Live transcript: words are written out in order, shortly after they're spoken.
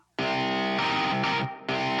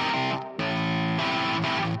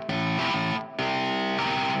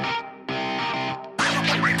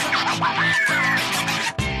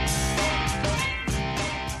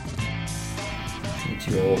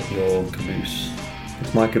your caboose.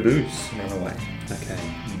 It's my caboose. Run away. Okay.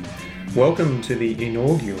 Welcome to the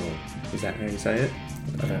inaugural. Is that how you say it?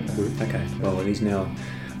 I don't know. Okay. Well, it is now.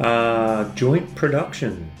 Joint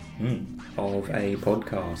production of a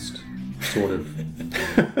podcast, sort of.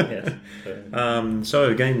 Yes.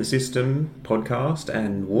 So, Game the System podcast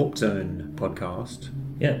and Warp Zone podcast.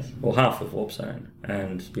 Yes. Well, half of Warp Zone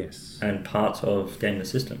Yes. and parts of Game the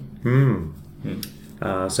System.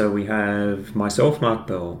 So we have myself, Mark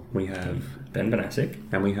Bell. We have Ben Benasik.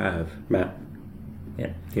 and we have Matt.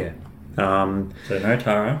 Yeah. Yeah. So no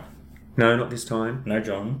Tara, No, not this time. no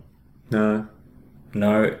John, No.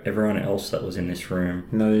 no everyone else that was in this room.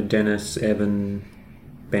 No Dennis, Evan,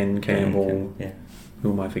 Ben Campbell. Yeah.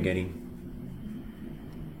 Who am I forgetting?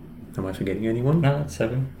 Am I forgetting anyone? No, that's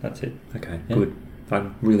 7. That's it. Okay, Yeah. good.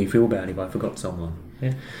 I'd really feel bad if I forgot someone.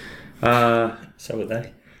 Yeah. So would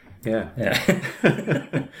they. Yeah.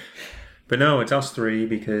 Yeah. But no, it's us three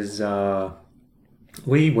because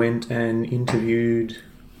we went and interviewed,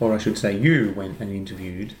 or I should say you went and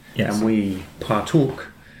interviewed, Yes. and we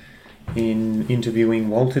partook in interviewing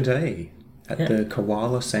Walter Day at Yeah. the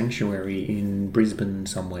Koala Sanctuary in Brisbane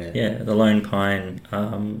somewhere. Yeah, the Lone Pine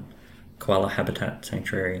Koala Habitat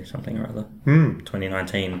Sanctuary, something or other.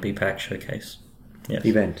 2019 BPAC Showcase. Yes.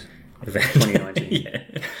 Event. 2019.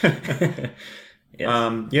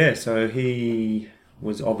 Yeah. Yes. So he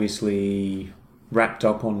was obviously wrapped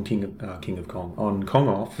up on King of Kong, on Kong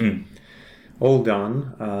Off, all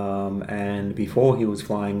done. And before he was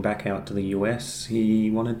flying back out to the US,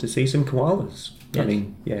 he wanted to see some koalas. Yes. I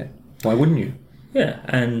mean, yeah, why wouldn't you? Yeah,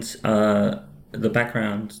 and the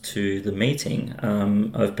background to the meeting,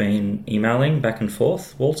 I've been emailing back and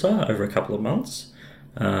forth Walter over a couple of months.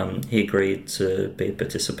 He agreed to be a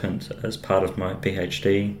participant as part of my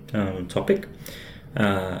PhD topic,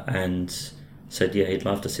 and said, yeah, he'd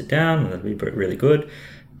love to sit down and that'd be really good.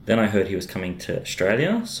 Then I heard he was coming to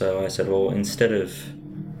Australia, so I said, well, instead of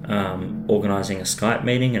organising a Skype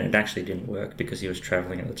meeting, and it actually didn't work because he was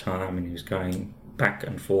travelling at the time and he was going back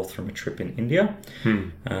and forth from a trip in India.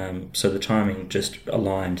 So the timing just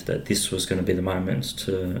aligned that this was going to be the moment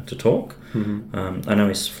to talk. I know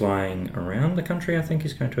he's flying around the country. I think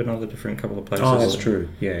he's going to another different couple of places. Oh, that's true.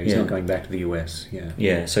 Yeah, he's not going back to the US. Yeah.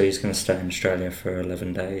 Yeah, so he's going to stay in Australia for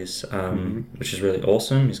 11 days, which is really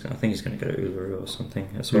awesome. I think he's going to go to Uluru or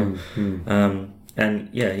something as well. And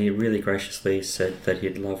yeah, he really graciously said that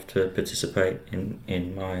he'd love to participate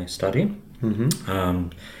in my study.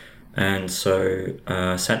 And so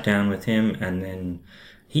sat down with him, and then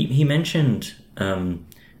he mentioned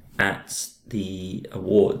at the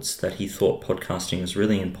awards that he thought podcasting was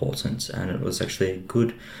really important, and it was actually a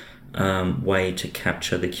good way to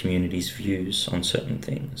capture the community's views on certain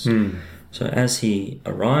things. So as he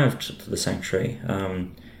arrived to the sanctuary,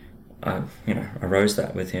 I raised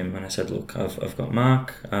that with him, and I said, look, I've got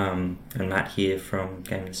Mark and Matt here from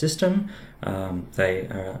Game the System. They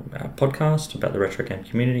are a podcast about the retro game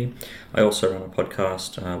community. I also run a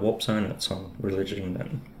podcast, Warp Zone, that's on religion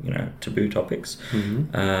and taboo topics.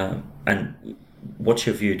 And what's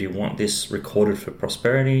your view? Do you want this recorded for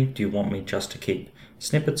prosperity? Do you want me just to keep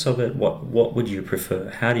snippets of it? What would you prefer?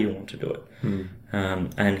 How do you want to do it?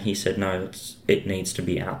 And he said, no, it needs to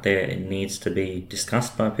be out there. It needs to be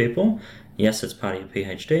discussed by people. Yes, it's part of your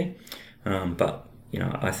PhD, but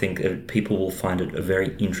I think that people will find it a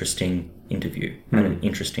very interesting interview and an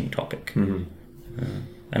interesting topic. And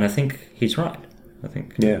I think he's right.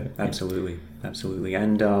 Absolutely.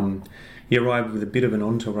 And he arrived with a bit of an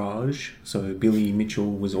entourage. So Billy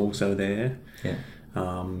Mitchell was also there. Yeah.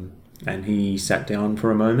 And he sat down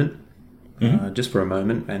for a moment, just for a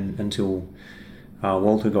moment, and until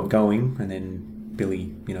Walter got going, and then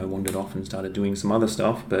Billy, wandered off and started doing some other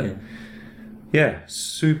stuff. But yeah,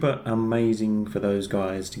 super amazing for those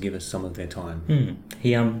guys to give us some of their time.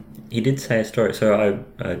 He did say a story. So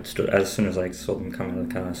I stood, as soon as I saw them come out of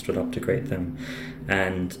the car, I stood up to greet them,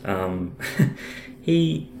 and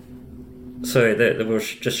they were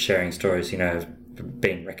just sharing stories, of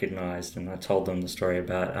being recognised, and I told them the story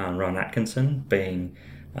about Ron Atkinson being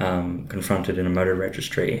confronted in a motor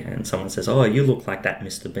registry, and someone says, oh, you look like that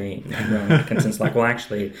Mr. Bean, and Ron Atkinson's like, well,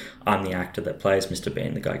 actually I'm the actor that plays Mr.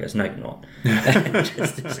 Bean. The guy goes, no, you're not. And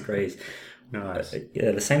just disagrees. Nice.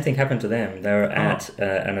 Yeah, the same thing happened to them. They were at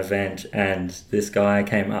an event, and this guy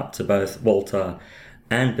came up to both Walter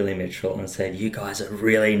and Billy Mitchell and said, you guys have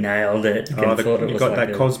really nailed it. You got that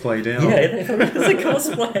cosplay down. Yeah, they thought it was a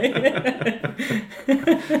cosplay.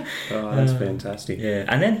 Oh, that's fantastic. Yeah,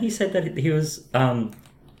 and then he said that he was,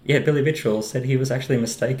 Billy Mitchell said he was actually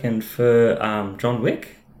mistaken for John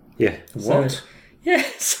Wick. Yeah. What? So, yeah,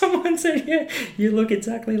 someone said, yeah, you look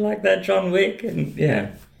exactly like that John Wick. And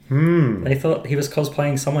yeah. They thought he was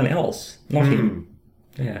cosplaying someone else, not him.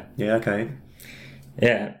 Yeah. Yeah, okay.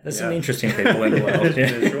 Yeah, there's some interesting people in the world.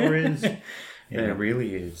 There sure is. There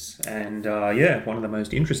really is. And one of the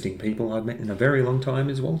most interesting people I've met in a very long time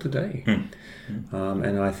is Walter Day.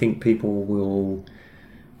 And I think people will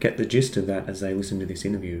get the gist of that as they listen to this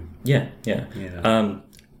interview. Yeah. Yeah.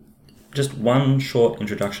 Just one short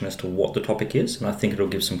introduction as to what the topic is, and I think it'll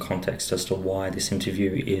give some context as to why this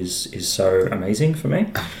interview is so amazing for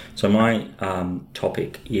me. So my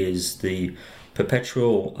topic is the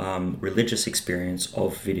perpetual religious experience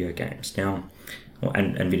of video games now,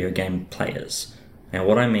 and video game players. Now,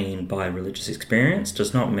 what I mean by religious experience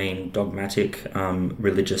does not mean dogmatic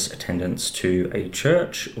religious attendance to a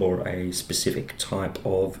church or a specific type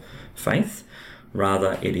of faith.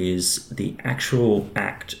 Rather, it is the actual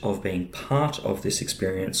act of being part of this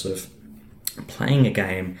experience of playing a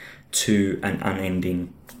game to an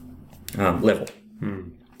unending level.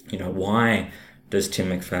 You know, why does Tim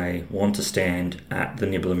McVeigh want to stand at the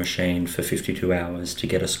Nibbler machine for 52 hours to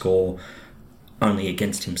get a score only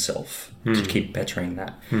against himself, to keep bettering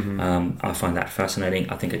that? I find that fascinating.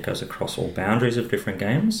 I think it goes across all boundaries of different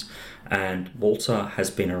games, and Walter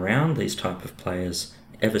has been around these type of players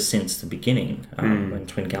ever since the beginning, when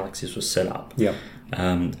Twin Galaxies was set up.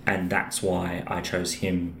 And that's why I chose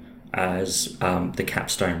him as the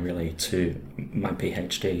capstone, really, to my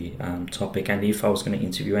PhD topic. And if I was going to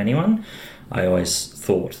interview anyone, I always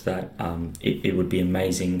thought that it would be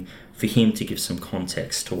amazing for him to give some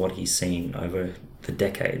context to what he's seen over the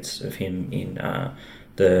decades of him in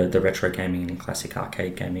the retro gaming and classic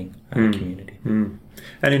arcade gaming community. And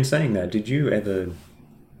in saying that, did you ever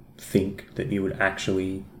think that you would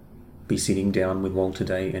actually be sitting down with Walter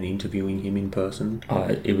Day and interviewing him in person?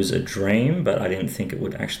 It was a dream, but I didn't think it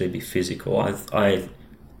would actually be physical.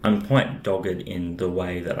 I'm quite dogged in the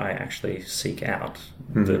way that I actually seek out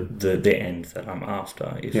the end that I'm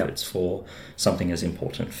after, if it's for something as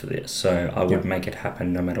important for this. So I would make it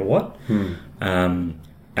happen no matter what. I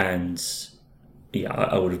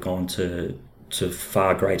would have gone to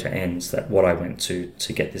far greater ends than what I went to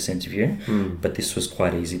get this interview. But this was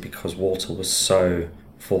quite easy because Walter was so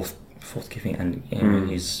forthgiving, and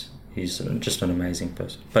he's just an amazing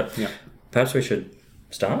person. But perhaps we should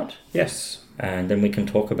start? Yes. And then we can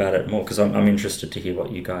talk about it more, because I'm interested to hear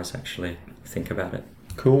what you guys actually think about it.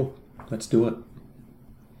 Cool. Let's do it.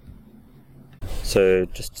 So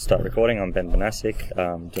just to start recording, I'm Ben Banasic,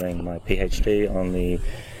 doing my PhD on the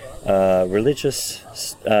religious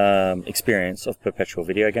experience of perpetual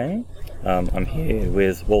video gaming. I'm here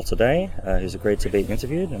with Walter Day, who's agreed to be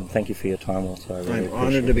interviewed, and thank you for your time, Walter. I'm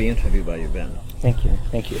honoured to be interviewed by you, Ben. Thank you.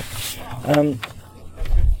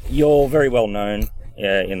 You're very well known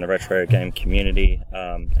in the retro game community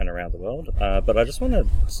and around the world, but I just want to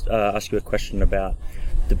ask you a question about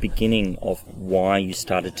the beginning of why you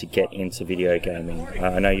started to get into video gaming.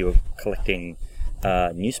 I know you were collecting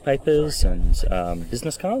newspapers and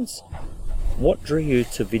business cards. What drew you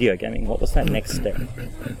to video gaming? What was that next step?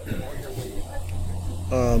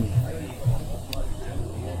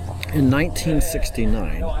 In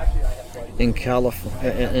 1969, in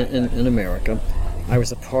California, in America, I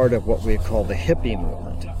was a part of what we call the hippie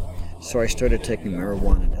movement. So I started taking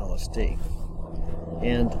marijuana and LSD,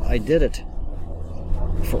 and I did it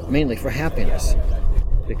mainly for happiness,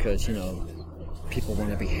 because people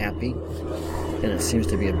want to be happy, and it seems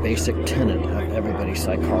to be a basic tenet of everybody's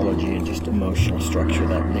psychology and just emotional structure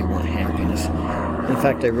that they want happiness. In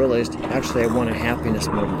fact, I realized, actually, I wanted happiness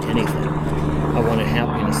more than anything. I wanted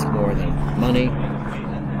happiness more than money.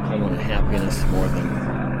 I wanted happiness more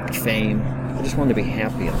than fame. I just wanted to be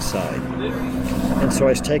happy inside. And so I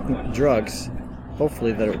was taking drugs,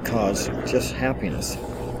 hopefully that it would cause just happiness.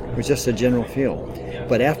 It was just a general feel.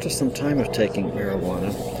 But after some time of taking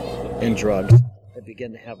marijuana and drugs, it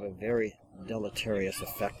began to have a very deleterious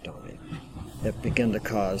effect on me. It began to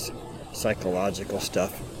cause psychological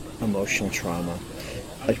stuff, emotional trauma.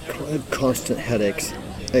 I had constant headaches.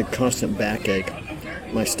 I had constant backache.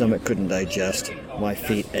 My stomach couldn't digest. My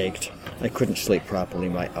feet ached. I couldn't sleep properly.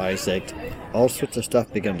 My eyes ached. All sorts of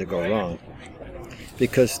stuff began to go wrong,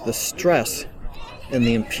 because the stress and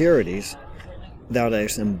the impurities that I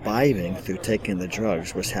was imbibing through taking the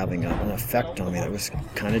drugs was having an effect on me that was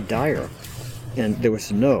kind of dire. And there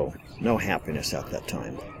was no happiness at that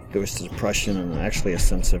time. There was depression and actually a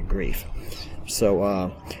sense of grief.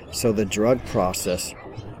 So the drug process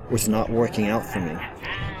was not working out for me,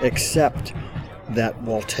 except that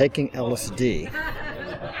while taking LSD,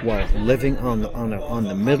 while living on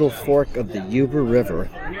the middle fork of the Yuba River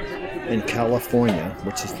in California,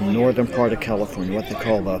 which is the northern part of California, what they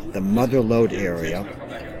call the Mother Lode area,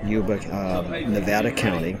 Yuba, Nevada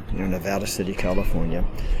County, Nevada City, California,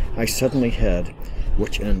 I suddenly had,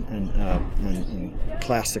 which in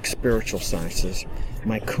classic spiritual sciences,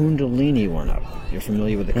 my Kundalini went up. You're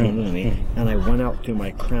familiar with the Kundalini? And I went out through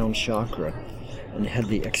my crown chakra and had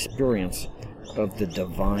the experience of the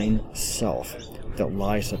divine self that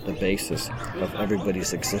lies at the basis of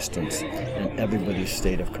everybody's existence and everybody's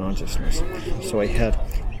state of consciousness. So I had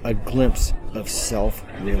a glimpse of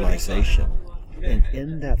self-realization. And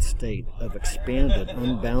in that state of expanded,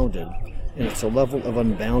 unbounded, and it's a level of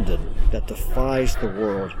unbounded that defies the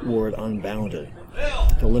word unbounded.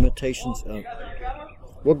 The limitations of...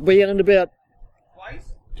 We'll be in a bit.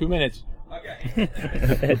 2 minutes. I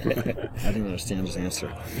didn't understand his answer.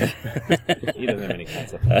 He doesn't have any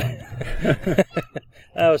concept.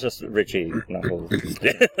 That was just Richie Knuckles.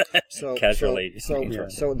 Casually.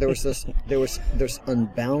 So there was this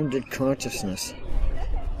unbounded consciousness,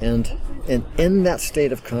 and in that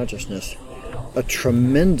state of consciousness, a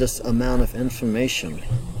tremendous amount of information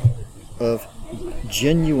of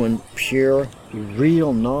genuine, pure,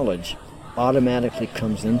 real knowledge automatically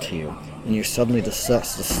comes into you, and you suddenly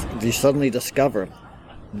discover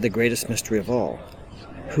the greatest mystery of all,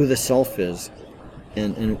 who the self is,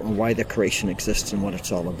 and why the creation exists and what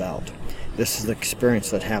it's all about. This is the experience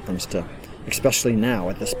that happens to, especially now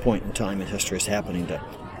at this point in time in history, is happening to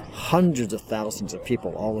hundreds of thousands of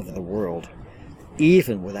people all over the world,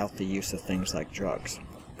 even without the use of things like drugs,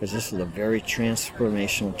 because this is a very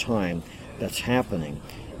transformational time that's happening,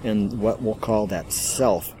 and what we'll call that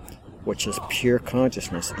self, which is pure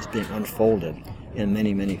consciousness, is being unfolded in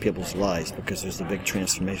many, many people's lives, because there's a big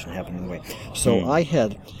transformation happening away. So I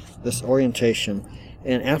had this orientation,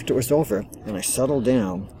 and after it was over, and I settled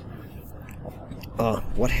down,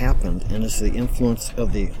 what happened, and as the influence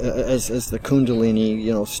of the, as the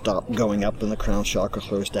Kundalini, stopped going up and the crown chakra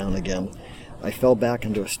closed down again, I fell back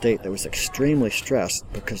into a state that was extremely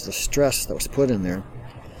stressed, because the stress that was put in there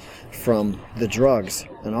from the drugs,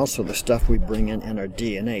 and also the stuff we bring in our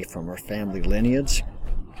DNA from our family lineage,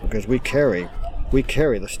 because we carry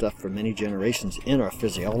the stuff for many generations in our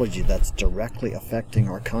physiology that's directly affecting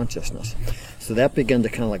our consciousness. So that began to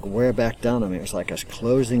kind of like wear back down on me. It was like I was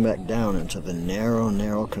closing back down into the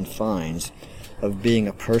narrow confines of being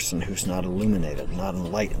a person who's not illuminated, not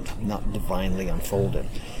enlightened, not divinely unfolded.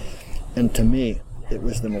 And to me, it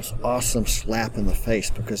was the most awesome slap in the face,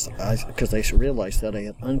 because I realized that I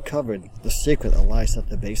had uncovered the secret that lies at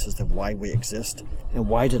the basis of why we exist, and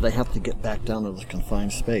why did I have to get back down to the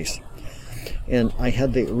confined space. And I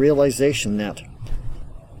had the realization that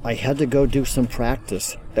I had to go do some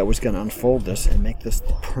practice that was going to unfold this and make this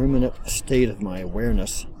the permanent state of my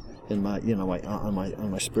awareness in my, on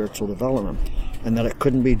my spiritual development, and that it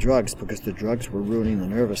couldn't be drugs, because the drugs were ruining the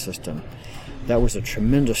nervous system. That was a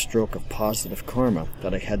tremendous stroke of positive karma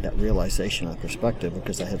that I had that realization and perspective,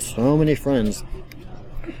 because I had so many friends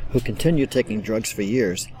who continued taking drugs for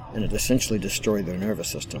years, and it essentially destroyed their nervous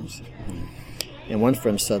systems. And one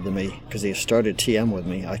friend said to me, because he started TM with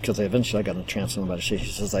me, because eventually I got in Transcendental Meditation,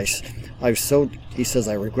 he says,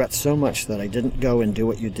 I regret so much that I didn't go and do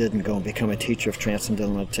what you did and go and become a teacher of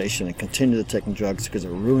Transcendental Meditation and continue to taking drugs, because it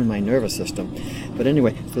ruined my nervous system. But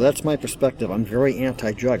anyway, so that's my perspective. I'm very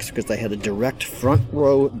anti-drugs, because I had a direct front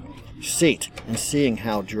row seat in seeing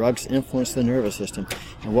how drugs influenced the nervous system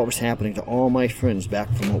and what was happening to all my friends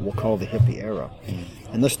back from what we'll call the hippie era.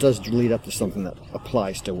 And this does lead up to something that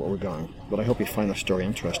applies to what we're going. But I hope you find the story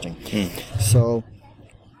interesting. So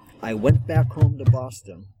I went back home to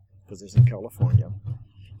Boston, because it was in California,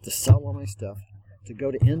 to sell all my stuff, to go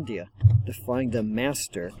to India to find a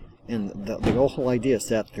master. And the whole idea is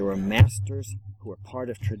that there are masters who are part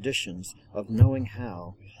of traditions of knowing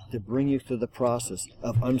how to bring you through the process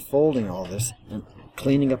of unfolding all this and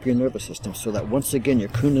cleaning up your nervous system, so that once again your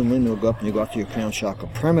Kundalini will go up and you go up to your crown chakra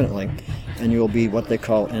permanently, and you will be what they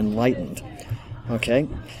call enlightened. Okay?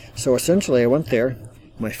 So essentially I went there.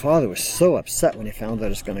 My father was so upset when he found out I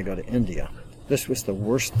was going to go to India. This was the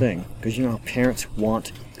worst thing, because you know how parents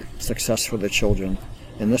want success for their children,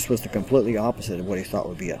 and this was the completely opposite of what he thought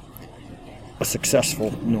would be a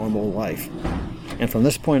successful, normal life. And from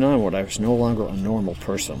this point onward, I was no longer a normal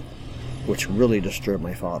person, which really disturbed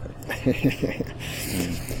my father.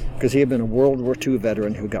 Because he had been a World War II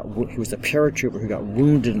veteran he was a paratrooper who got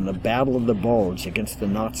wounded in the Battle of the Bulge against the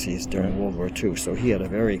Nazis during World War II. So he had a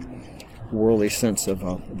very worldly sense of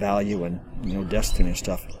value and destiny and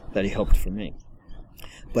stuff that he hoped for me.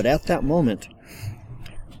 But at that moment,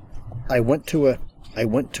 I went to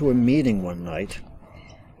a meeting one night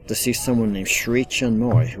to see someone named Sri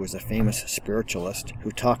Chinmoy, who was a famous spiritualist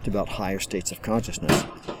who talked about higher states of consciousness.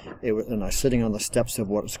 And I was sitting on the steps of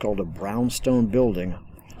what was called a brownstone building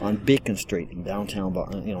on Beacon Street in downtown,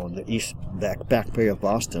 the east back bay of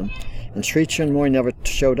Boston. And Sri Chinmoy never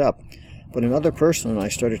showed up. But another person and I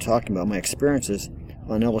started talking about my experiences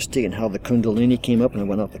on LSD and how the Kundalini came up and I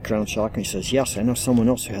went up the crown chakra. And he says, yes, I know someone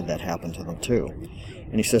else who had that happen to them too.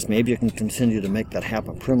 And he says, maybe you can continue to make that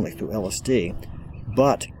happen permanently through LSD.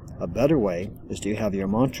 But a better way is, do you have your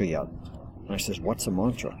mantra yet? And I says, what's a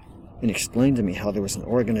mantra? And he explained to me how there was an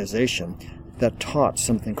organization that taught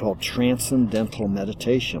something called transcendental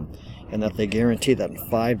meditation, and that they guaranteed that in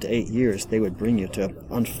 5 to 8 years they would bring you to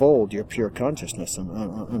unfold your pure consciousness and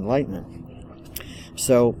enlightenment.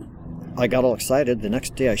 So I got all excited. The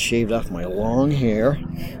next day I shaved off my long hair,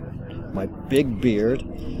 my big beard,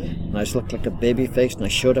 and I just looked like a baby face, and I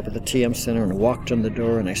showed up at the TM Center and walked in the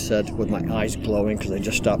door, and I said, with my eyes glowing because I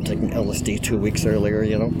just stopped taking LSD 2 weeks earlier,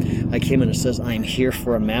 I came in and says, I am here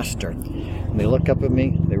for a master. And they look up at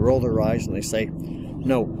me, they roll their eyes, and they say,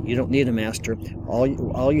 no, you don't need a master.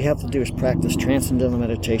 All you have to do is practice transcendental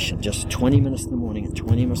meditation, just 20 minutes in the morning and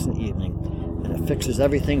 20 minutes in the evening. And it fixes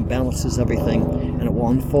everything, balances everything, and it will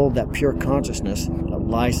unfold that pure consciousness that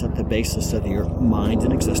lies at the basis of your mind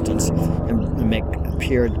and existence and make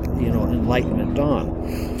appear, enlightenment dawn.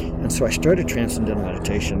 And so I started transcendental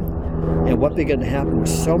meditation, and what began to happen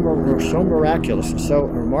was so miraculous and so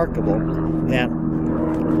remarkable that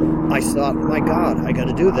I thought, my God, I got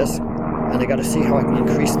to do this, and I got to see how I can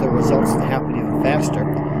increase the results and happen even faster.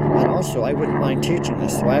 And also, I wouldn't mind teaching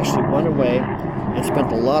this, so I actually went away and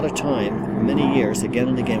spent a lot of time, many years, again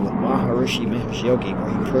and again, with Maharishi Mahesh Yogi,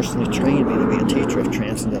 where he personally trained me to be a teacher of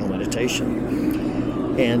transcendental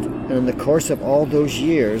meditation. And in the course of all those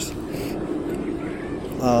years,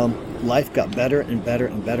 life got better and better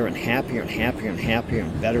and better, and happier and happier and happier,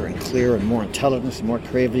 and better and clearer, and more intelligence, more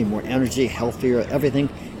creativity, more energy, healthier. Everything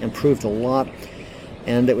improved a lot,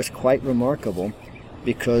 and it was quite remarkable,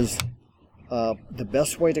 because the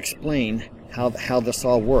best way to explain how this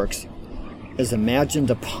all works is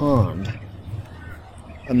imagine a pond.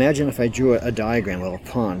 Imagine if I drew a diagram of a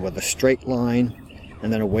pond with a straight line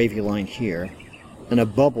and then a wavy line here, and a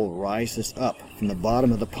bubble rises up from the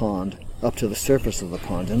bottom of the pond up to the surface of the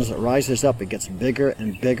pond. And as it rises up, it gets bigger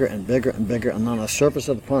and bigger and bigger and bigger, and on the surface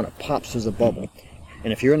of the pond it pops as a bubble.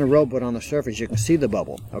 And if you're in a rowboat on the surface, you can see the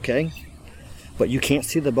bubble, okay? But you can't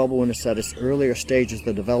see the bubble when it's at its earlier stages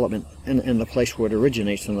of development in the place where it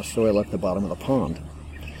originates, in the soil at the bottom of the pond.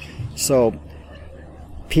 So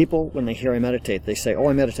people, when they hear I meditate, they say, oh,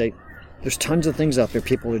 I meditate. There's tons of things out there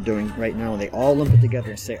people are doing right now, and they all lump it together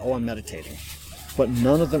and say, oh, I'm meditating. But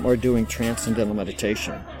none of them are doing transcendental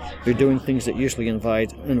meditation. They're doing things that usually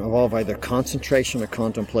involve either concentration or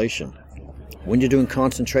contemplation. When you're doing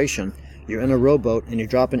concentration, you're in a rowboat and you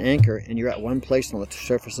drop an anchor and you're at one place on the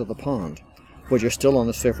surface of the pond, but you're still on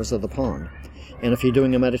the surface of the pond. And if you're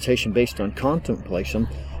doing a meditation based on contemplation,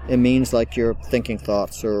 it means like you're thinking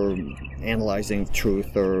thoughts or analyzing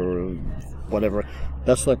truth or whatever.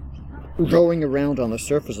 That's like rowing around on the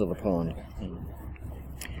surface of the pond.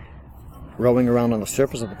 Rowing around on the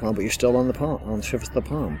surface of the pond, but you're still on the pond, on the surface of the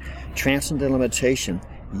pond. Transcendental meditation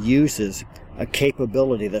uses a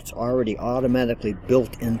capability that's already automatically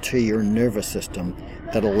built into your nervous system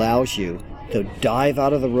that allows you to dive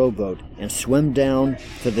out of the rowboat and swim down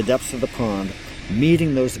to the depths of the pond,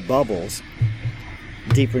 meeting those bubbles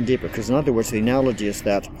deeper and deeper. Because in other words, the analogy is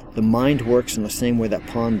that the mind works in the same way that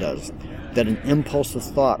pond does. That an impulse of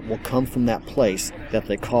thought will come from that place that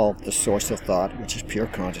they call the source of thought, which is pure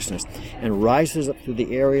consciousness, and rises up through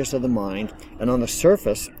the areas of the mind, and on the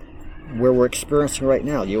surface, where we're experiencing right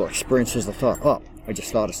now, you experience as a thought, oh, I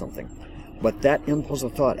just thought of something. But that impulse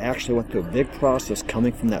of thought actually went through a big process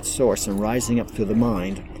coming from that source and rising up through the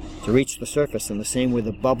mind to reach the surface, in the same way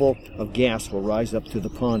the bubble of gas will rise up through the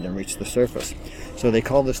pond and reach the surface. So they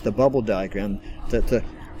call this the bubble diagram,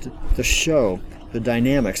 to show the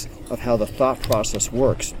dynamics of how the thought process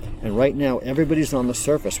works. And right now, everybody's on the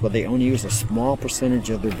surface where they only use a small percentage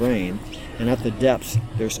of their brain, and at the depths,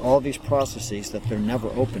 there's all these processes that they're never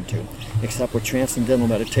open to. Except with transcendental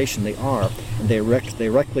meditation, they are, and they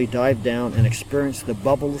directly dive down and experience the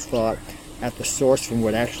bubble of thought at the source from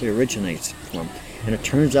where it actually originates from. And it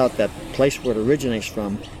turns out that place where it originates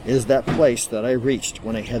from is that place that I reached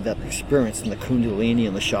when I had that experience in the Kundalini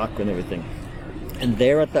and the chakra and everything. And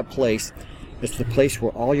there at that place, it's the place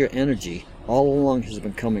where all your energy all along has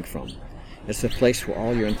been coming from. It's the place where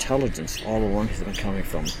all your intelligence all along has been coming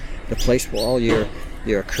from. The place where all your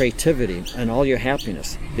creativity and all your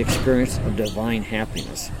happiness, the experience of divine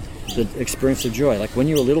happiness, the experience of joy. Like when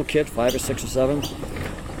you were a little kid, 5 or 6 or 7,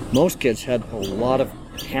 most kids had a lot of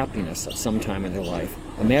happiness at some time in their life.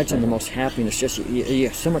 Imagine the most happiness. Just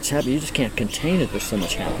you're so much happy, you just can't contain it. There's so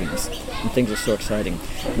much happiness, and things are so exciting.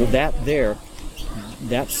 Well,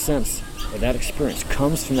 that sense or that experience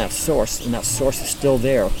comes from that source, and that source is still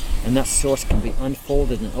there, and that source can be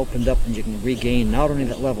unfolded and opened up, and you can regain not only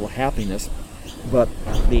that level of happiness, but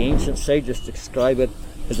the ancient sages describe it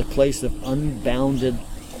as a place of unbounded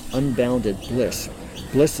bliss.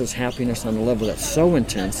 Bliss is happiness on a level that's so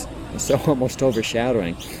intense and so almost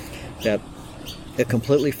overshadowing that it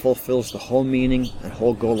completely fulfills the whole meaning and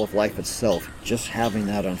whole goal of life itself, just having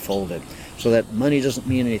that unfolded. So that money doesn't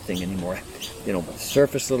mean anything anymore.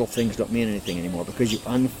 Surface little things don't mean anything anymore because you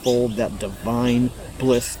unfold that divine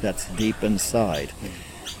bliss that's deep inside.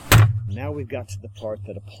 Now we've got to the part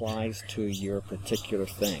that applies to your particular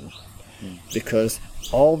thing. Because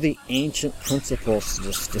all the ancient principles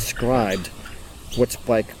described what's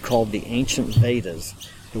called the ancient Vedas.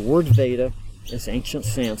 The word Veda is ancient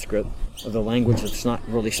Sanskrit, of the language that's not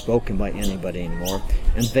really spoken by anybody anymore.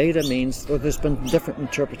 And Veda means, there's been different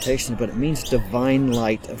interpretations, but it means divine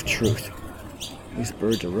light of truth. These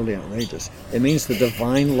birds are really outrageous. It means the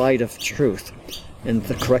divine light of truth and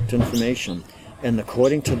the correct information. And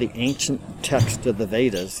according to the ancient text of the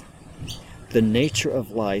Vedas, the nature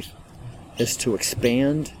of life is to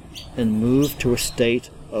expand and move to a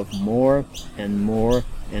state of more and more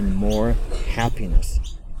and more happiness.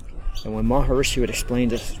 And when Maharishi would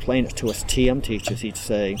explain it to us TM teachers, he'd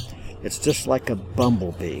say, it's just like a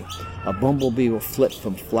bumblebee. A bumblebee will flit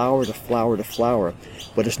from flower to flower to flower,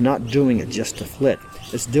 but it's not doing it just to flit.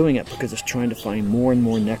 It's doing it because it's trying to find more and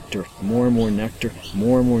more nectar, more and more nectar,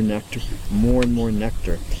 more and more nectar, more and more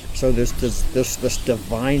nectar. So there's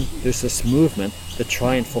this movement to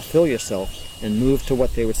try and fulfill yourself and move to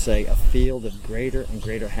what they would say a field of greater and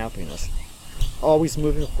greater happiness. Always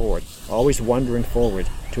moving forward, always wandering forward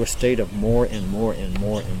to a state of more and more and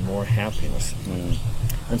more and more happiness.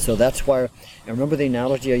 And so that's why, and remember the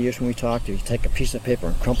analogy I used when we talked, you take a piece of paper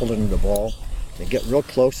and crumple it into a ball, you get real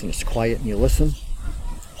close and it's quiet and you listen,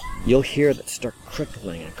 you'll hear that start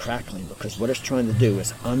crickling and crackling because what it's trying to do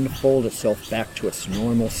is unfold itself back to its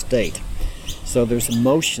normal state. So there's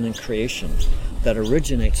motion in creation that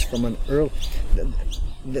originates from an early...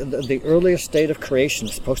 The earliest state of creation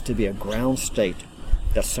is supposed to be a ground state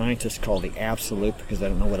that scientists call the absolute because they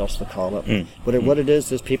don't know what else to call it. But what it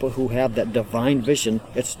is people who have that divine vision.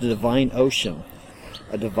 It's the divine ocean.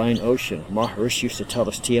 A divine ocean. Maharishi used to tell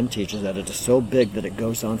us TM teachers that it is so big that it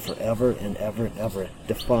goes on forever and ever and ever,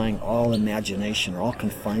 defying all imagination or all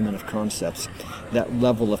confinement of concepts. That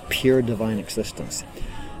level of pure divine existence.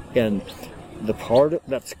 And the part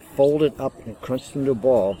that's folded up and crunched into a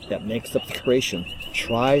ball that makes up the creation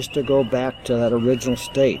tries to go back to that original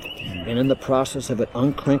state. And in the process of it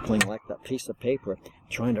uncrinkling like that piece of paper,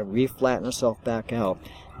 trying to reflatten itself back out,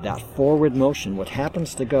 that forward motion, what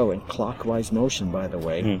happens to go in clockwise motion, by the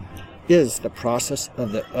way, is the process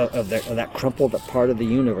of that crumpled up part of the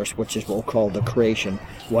universe, which is what we'll call the creation,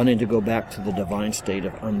 wanting to go back to the divine state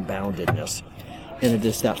of unboundedness. And it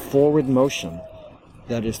is that forward motion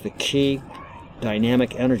that is the key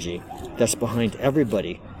dynamic energy that's behind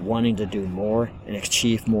everybody wanting to do more and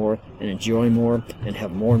achieve more and enjoy more and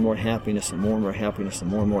have more and more happiness and more and more happiness and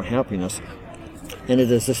more and more happiness. And it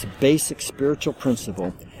is this basic spiritual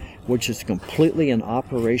principle which is completely in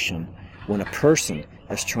operation when a person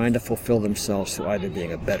is trying to fulfill themselves through either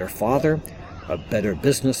being a better father, a better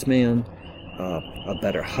businessman, a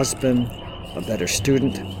better husband, a better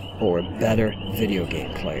student, or a better video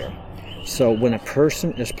game player. So when a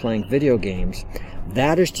person is playing video games,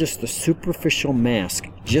 that is just the superficial mask,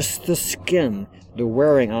 just the skin they're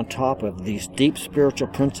wearing on top of these deep spiritual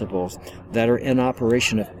principles that are in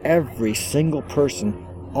operation of every single person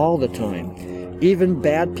all the time. Even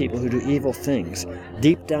bad people who do evil things,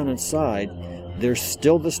 deep down inside, there's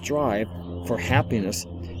still this drive for happiness.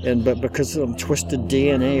 But because of some twisted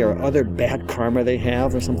DNA or other bad karma they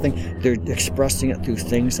have or something, they're expressing it through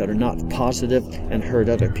things that are not positive and hurt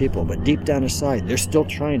other people. But deep down inside, they're still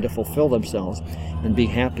trying to fulfill themselves and be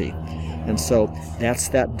happy. And so that's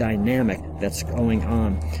that dynamic that's going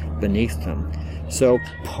on beneath them. So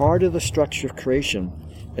part of the structure of creation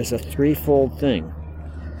is a threefold thing: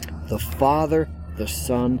 the Father, the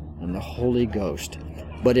Son, and the Holy Ghost.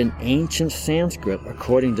 But in ancient Sanskrit,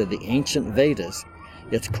 according to the ancient Vedas,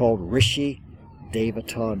 it's called Rishi,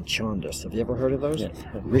 Devata, and Chandas. Have you ever heard of those? Yes.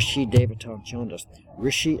 Rishi, Devata, and Chandas.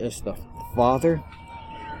 Rishi is the Father,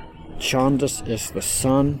 Chandas is the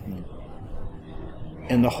Son,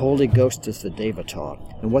 and the Holy Ghost is the Devata.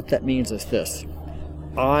 And what that means is this: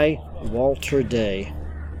 I, Walter Day,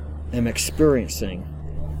 am experiencing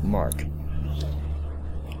Mark.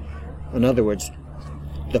 In other words,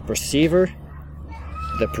 the perceiver,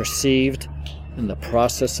 the perceived and the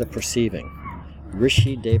process of perceiving.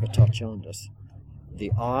 Rishi Devata Chandas.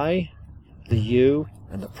 The I, the you,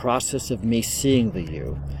 and the process of me seeing the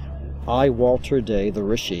you. I, Walter Day, the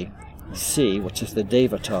Rishi, see, which is the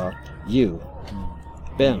Devata, you,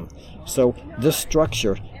 Ben. So this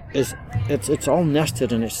structure is, it's all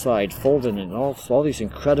nested in its side, folded in all these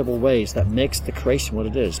incredible ways that makes the creation what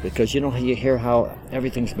it is. Because you know how you hear how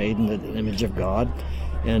everything's made in the image of God,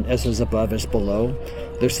 and as is above is below.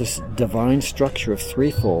 There's this divine structure of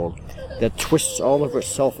threefold that twists all over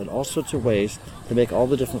itself in all sorts of ways to make all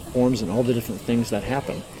the different forms and all the different things that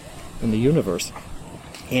happen in the universe.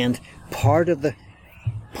 And part of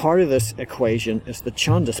this equation is the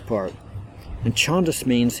Chandas part. And Chandas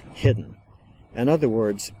means hidden. In other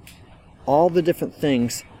words, all the different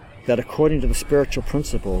things that according to the spiritual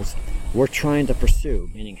principles we're trying to pursue,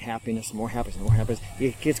 meaning happiness, more happiness, more happiness,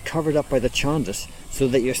 it gets covered up by the Chandas, so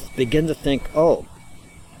that you begin to think, oh,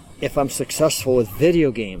 if I'm successful with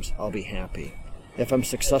video games, I'll be happy. If I'm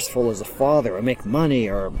successful as a father, or make money,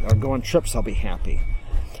 or go on trips, I'll be happy.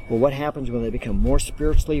 Well, what happens when they become more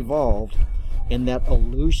spiritually evolved and that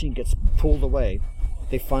illusion gets pulled away?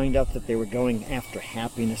 They find out that they were going after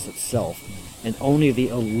happiness itself. And only the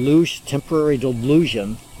illusion, temporary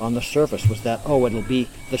delusion on the surface was that, oh, it'll be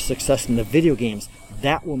the success in the video games.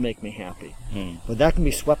 That will make me happy. But that can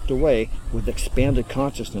be swept away with expanded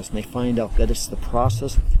consciousness, and they find out that it's the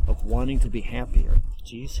process of wanting to be happier.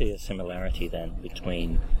 Do you see a similarity then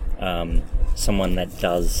between someone that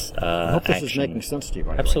does I hope this action? is making sense to you,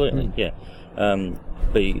 by the way. Absolutely, yeah.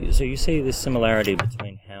 So you see this similarity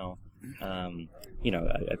between how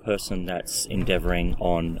a person that's endeavouring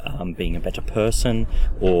on being a better person,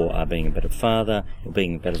 or being a better father, or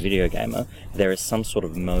being a better video gamer, there is some sort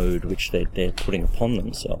of mode which they're putting upon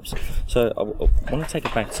themselves. So I want to take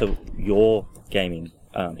it back to your gaming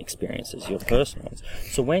experiences, your personal ones.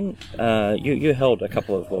 So when you held a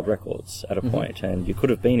couple of world records at a point, and you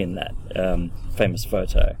could have been in that famous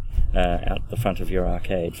photo out the front of your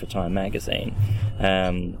arcade for Time magazine,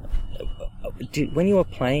 when you were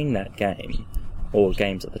playing that game, or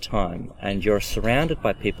games at the time, and you're surrounded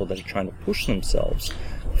by people that are trying to push themselves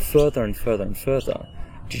further and further and further,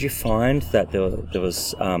 did you find that there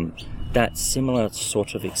was that similar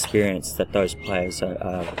sort of experience that those players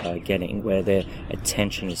are getting, where their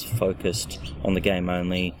attention is focused on the game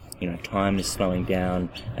only, time is slowing down,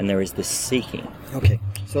 and there is this seeking? Okay,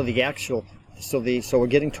 so we're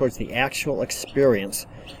getting towards the actual experience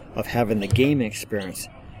of having the gaming experience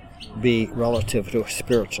be relative to a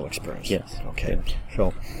spiritual experience. Yes. Okay.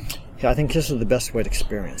 So, I think this is the best way to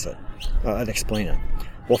experience it. I'd explain it.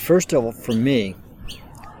 Well, first of all, for me,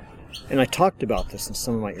 and I talked about this in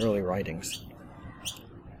some of my early writings,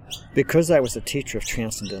 because I was a teacher of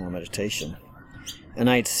transcendental meditation, and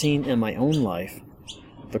I had seen in my own life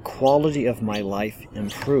the quality of my life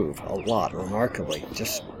improve a lot, remarkably,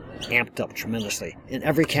 just amped up tremendously in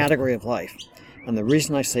every category of life. And the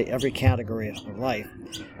reason I say every category of life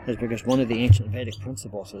is because one of the ancient Vedic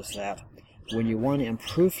principles is that when you want to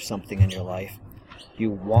improve something in your life, you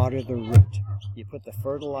water the root. You put the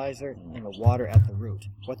fertilizer and the water at the root.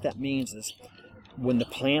 What that means is when the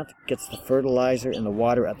plant gets the fertilizer and the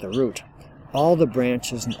water at the root, all the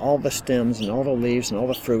branches and all the stems and all the leaves and all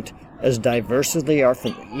the fruit, as diverse as they are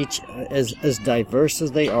from each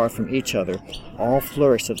other, all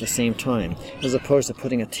flourish at the same time, as opposed to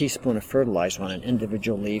putting a teaspoon of fertilizer on an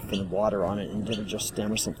individual leaf and water on an individual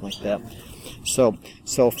stem or something like that. So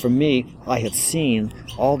for me, I had seen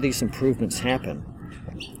all these improvements happen,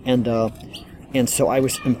 and so I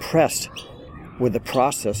was impressed with the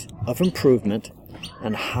process of improvement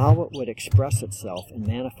and how it would express itself and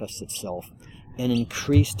manifest itself in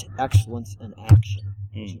increased excellence in action.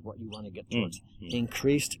 Which is what you want to get towards.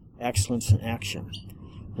 Increased excellence in action.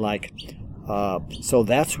 So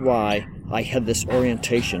that's why I had this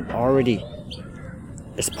orientation already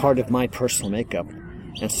as part of my personal makeup.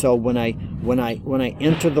 And so when I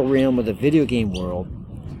entered the realm of the video game world,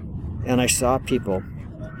 and I saw people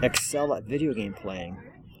excel at video game playing,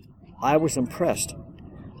 I was impressed.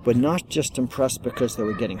 But not just impressed because they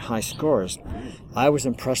were getting high scores. I was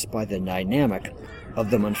impressed by the dynamic of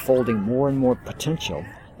them unfolding more and more potential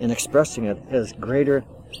and expressing it as greater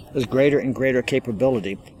and greater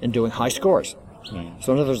capability in doing high scores.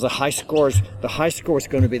 So in other words, the high score is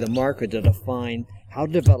going to be the marker to define how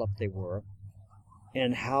developed they were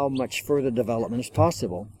and how much further development is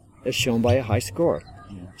possible, as shown by a high score.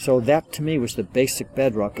 So that, to me, was the basic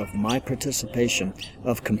bedrock of my participation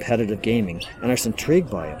of competitive gaming, and I was intrigued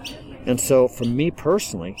by it. And so, for me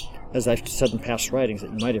personally, as I've said in past writings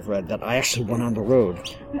that you might have read, that I actually went on the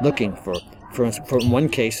road looking for in one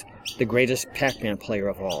case, the greatest Pac-Man player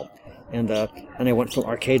of all. And I went from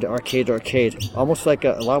arcade to arcade to arcade, almost like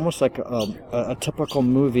a typical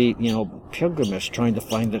movie, pilgrimage, trying to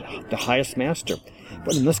find the highest master.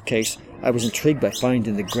 But in this case, I was intrigued by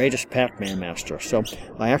finding the greatest Pac-Man master. So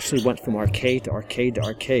I actually went from arcade to arcade to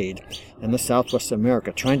arcade in the Southwest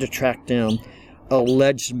America, trying to track down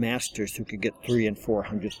alleged masters who could get 300,000 and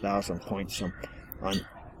 400,000 points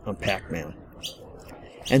on Pac-Man.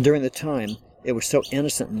 And during the time, it was so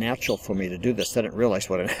innocent and natural for me to do this. I didn't realize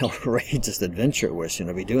what an outrageous adventure it was,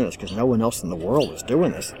 to be doing this, because no one else in the world was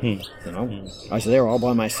doing this. I was there all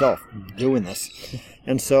by myself doing this.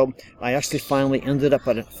 And so I actually finally ended up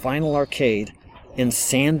at a final arcade in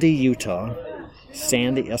Sandy, Utah.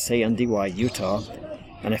 Sandy, S-A-N-D-Y, Utah.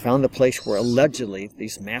 And I found the place where allegedly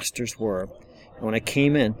these masters were. And when I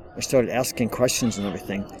came in, I started asking questions and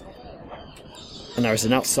everything. And I was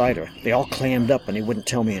an outsider. They all clammed up and they wouldn't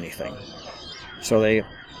tell me anything. So it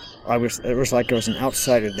was like I was an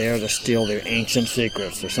outsider there to steal their ancient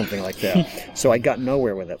secrets or something like that. So I got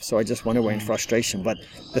nowhere with it. So I just went away in frustration. But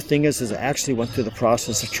the thing is I actually went through the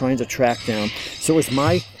process of trying to track down. So it was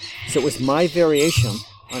my variation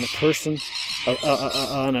on a person,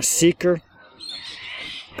 on a seeker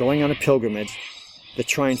going on a pilgrimage to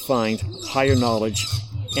try and find higher knowledge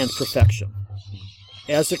and perfection,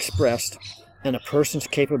 as expressed in a person's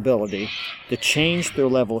capability to change their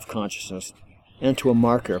level of consciousness into a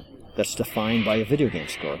marker that's defined by a video game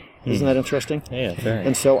score. Isn't that interesting? Yeah, very.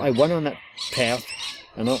 And so I went on that path.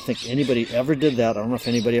 I don't think anybody ever did that. I don't know if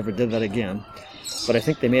anybody ever did that again. But I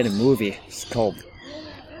think they made a movie. It's called,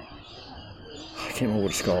 I can't remember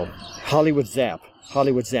what it's called, Hollywood Zap,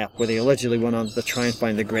 where they allegedly went on to try and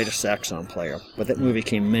find the greatest saxophone player. But that movie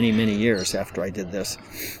came many, many years after I did this.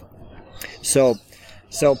 So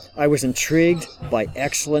I was intrigued by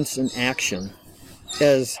excellence in action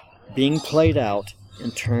as being played out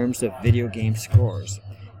in terms of video game scores.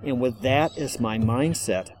 And with that as my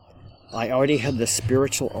mindset, I already had the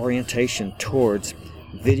spiritual orientation towards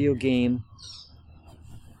video game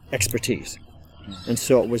expertise. And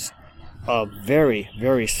so it was a very,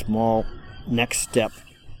 very small next step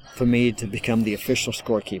for me to become the official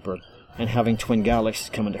scorekeeper and having Twin Galaxies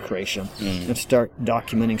come into creation and start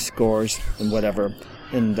documenting scores and whatever,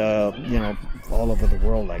 and all over the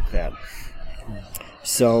world like that.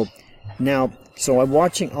 So I'm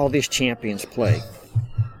watching all these champions play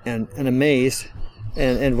and amazed,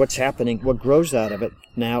 and what's happening, what grows out of it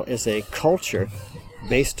now is a culture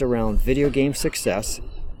based around video game success,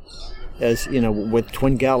 as with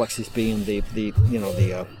Twin Galaxies being the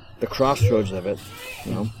crossroads of it,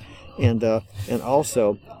 and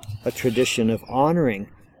also a tradition of honoring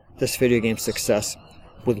this video game success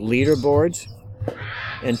with leaderboards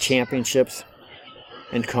and championships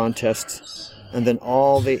and contests, and then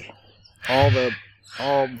all the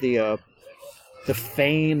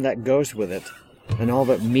fame that goes with it, and all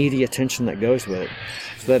the media attention that goes with it,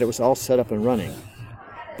 so that it was all set up and running.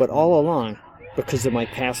 But all along, because of my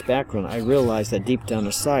past background, I realized that deep down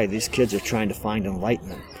inside, these kids are trying to find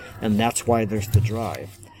enlightenment, and that's why there's the drive.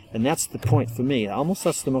 And that's the point for me. Almost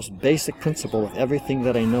that's the most basic principle of everything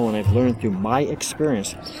that I know and I've learned through my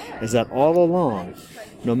experience, is that all along,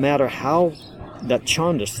 no matter how that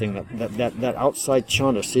Chandas thing, that outside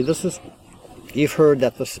Chandas, see, this is, you've heard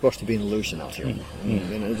that this is supposed to be an illusion out here, and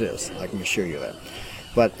it is, I can assure you that.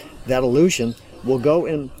 But that illusion will go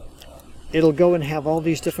in, it'll go and have all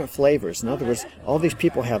these different flavors. In other words, all these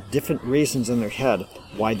people have different reasons in their head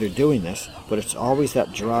why they're doing this, but it's always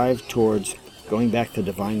that drive towards going back to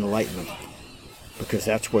divine enlightenment, because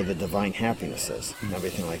that's where the divine happiness is and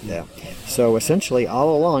everything like that. So essentially,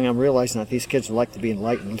 all along, I'm realizing that these kids would like to be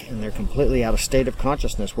enlightened, and they're completely out of state of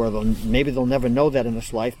consciousness where maybe they'll never know that in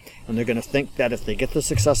this life, and they're going to think that if they get the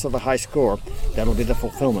success of a high score, that'll be the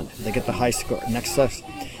fulfillment. If they get the high score, next success.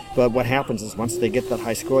 But what happens is once they get that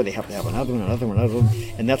high score, they have to have another one,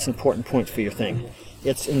 and that's an important point for your thing.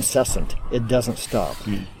 It's incessant. It doesn't stop.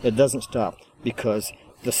 It doesn't stop because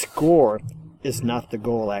the score is not the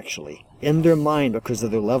goal, actually. In their mind, because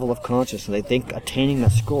of their level of consciousness, they think attaining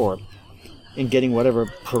that score and getting whatever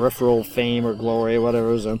peripheral fame or glory or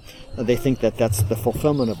whatever, they think that that's the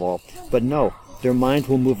fulfillment of all. But no, their mind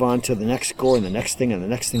will move on to the next score and the next thing and the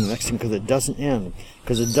next thing and the next thing, because it doesn't end.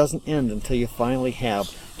 Because it doesn't end until you finally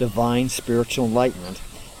have divine spiritual enlightenment,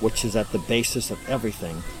 which is at the basis of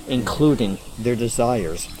everything, including their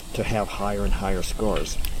desires to have higher and higher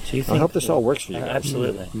scores. So I hope this all works for you guys.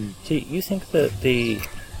 Absolutely. So you think that the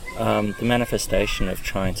manifestation of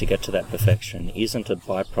trying to get to that perfection isn't a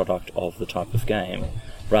byproduct of the type of game,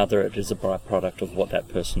 rather it is a byproduct of what that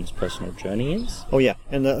person's personal journey is? Oh yeah,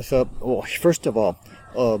 and first of all,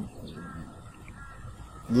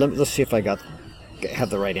 let's see if I have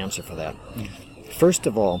the right answer for that. First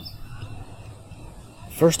of all,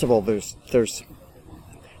 there's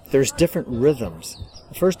different rhythms.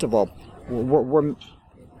 First of all,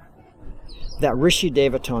 that Rishi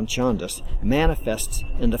Devaton Chandas manifests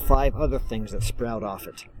into 5 other things that sprout off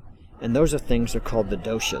it. And those are things that are called the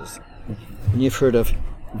doshas. And you've heard of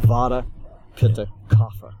Vata, Pitta,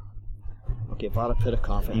 Kapha. Okay, Vata, Pitta,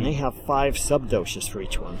 Kapha. And they have 5 sub-doshas for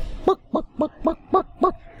each one.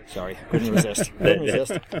 Sorry, couldn't resist.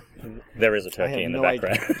 There is a turkey in the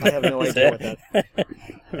background. I have no idea what that...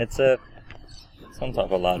 It's some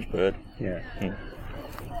type of large bird. Yeah.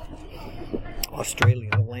 Australia,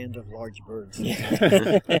 the land of large birds.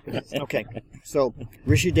 Okay, so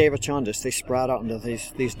Rishi Deva Chandas, they sprout out into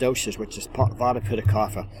these doshas, which is Vata, Pitta,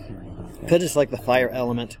 Kapha. Pitta is like the fire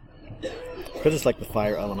element. Vata is like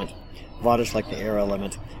the air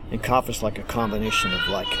element. And Kapha is like a combination of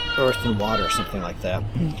like earth and water or something like that.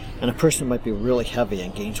 And a person might be really heavy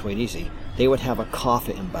and gains weight easy. They would have a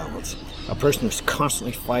Kapha imbalance. A person who's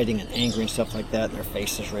constantly fighting and angry and stuff like that, and their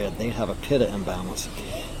face is red, they'd have a Pitta imbalance.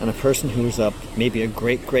 And a person who's maybe a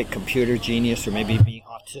great computer genius, or maybe being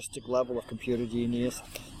autistic level of computer genius,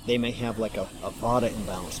 they may have like a Vata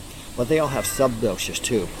imbalance. But they all have sub-doshas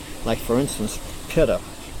too. Like for instance, Pitta.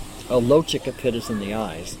 Alochika Pitta is in the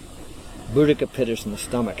eyes. Buddhika Pitta is in the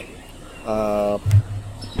stomach.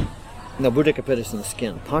 Buddhika Pitta is in the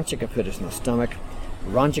skin. Panchika Pitta is in the stomach.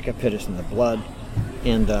 Ranjika Pitta is in the blood.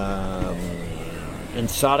 And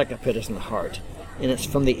Sadhaka Pitta is in the heart. And it's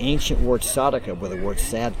from the ancient word sadhaka, where the word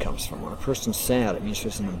sad comes from. When a person's sad, it means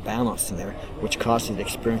there's an imbalance in there, which causes the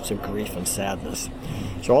experience of grief and sadness.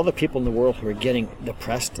 So all the people in the world who are getting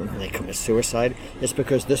depressed and they commit suicide, it's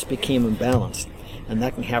because this became imbalanced. And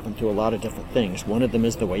that can happen through a lot of different things. One of them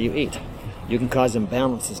is the way you eat. You can cause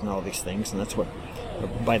imbalances in all these things, and that's what,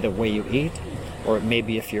 by the way you eat, or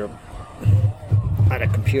maybe if you're at a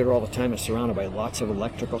computer all the time and surrounded by lots of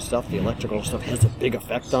electrical stuff, the electrical stuff has a big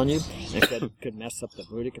effect on you, and it could mess up the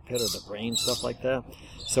Buddhika Pitta or the brain, stuff like that.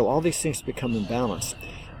 So all these things become imbalanced.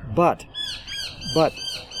 But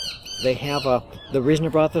they have the reason I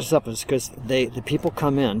brought this up is because the people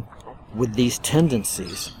come in with these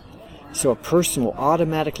tendencies. So a person will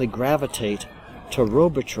automatically gravitate to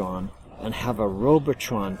Robotron and have a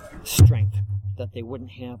Robotron strength that they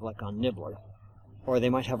wouldn't have like on Nibbler. Or they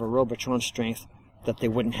might have a Robotron strength that they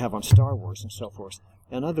wouldn't have on Star Wars and so forth.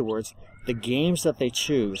 In other words, the games that they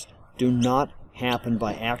choose do not happen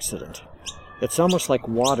by accident. It's almost like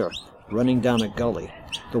water running down a gully.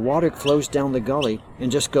 The water flows down the gully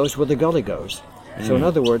and just goes where the gully goes. So in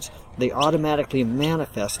other words, they automatically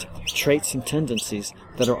manifest traits and tendencies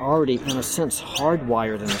that are already, in a sense,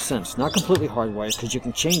 hardwired in a sense. Not completely hardwired, because you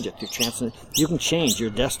can change it through transcendental. You can change your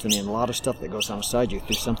destiny and a lot of stuff that goes on inside you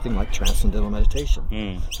through something like transcendental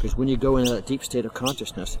meditation. Because when you go into that deep state of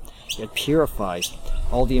consciousness, it purifies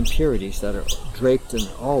all the impurities that are draped and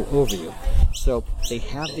all over you. So they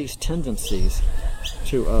have these tendencies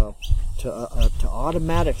to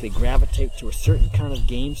automatically gravitate to a certain kind of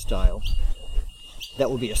game style that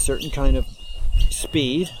will be a certain kind of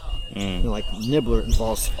speed. You know, like Nibbler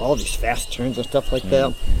involves all these fast turns and stuff like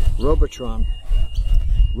that. Robotron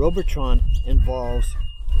involves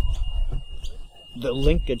the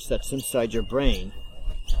linkage that's inside your brain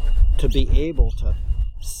to be able to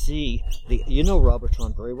see you know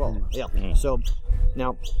Robotron very well. So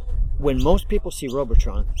now when most people see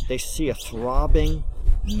Robotron, they see a throbbing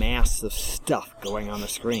mass of stuff going on the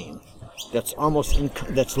screen that's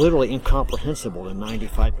that's literally incomprehensible to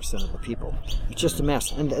 95% of the people. It's just a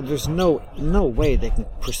mess, and there's no way they can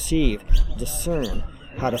discern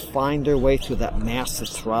how to find their way through that mass of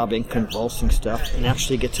throbbing, convulsing stuff and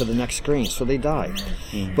actually get to the next screen, so they die.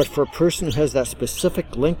 But for a person who has that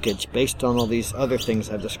specific linkage based on all these other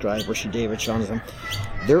things I've described, Rishi Deva Chandas,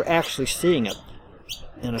 they're actually seeing it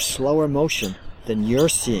in a slower motion than you're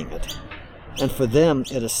seeing it. And for them,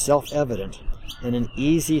 it is self-evident and an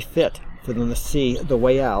easy fit for them to see the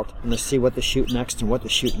way out and to see what to shoot next and what to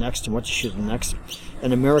shoot next and what to shoot next.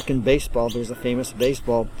 In American baseball, there's a famous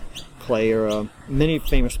baseball player, many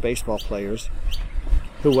famous baseball players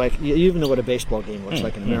who, like, you even know what a baseball game looks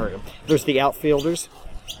like in America. There's the outfielders,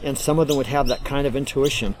 and some of them would have that kind of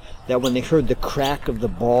intuition that when they heard the crack of the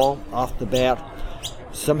ball off the bat,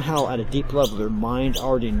 somehow at a deep level their mind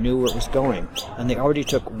already knew where it was going, and they already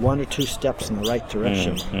took 1 or 2 steps in the right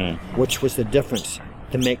direction, which was the difference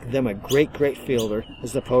to make them a great fielder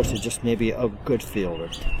as opposed to just maybe a good fielder,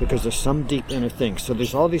 because there's some deep inner thing. So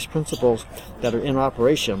there's all these principles that are in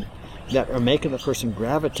operation that are making the person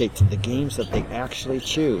gravitate to the games that they actually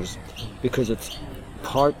choose, because it's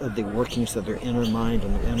part of the workings of their inner mind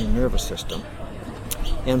and their inner nervous system.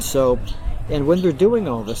 And when they're doing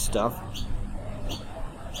all this stuff,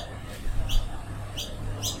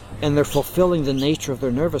 and they're fulfilling the nature of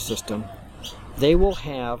their nervous system, they will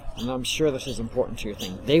have, and I'm sure this is important to your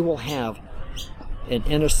thing, they will have an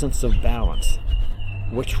inner sense of balance,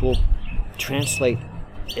 which will translate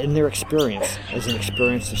in their experience as an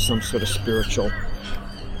experience of some sort of spiritual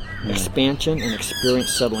expansion and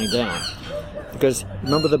experience settling down. Because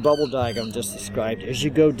remember the bubble diagram just described, as you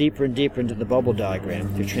go deeper and deeper into the bubble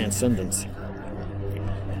diagram through transcendence,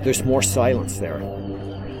 there's more silence there.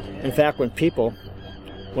 In fact, when people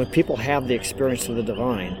have the experience of the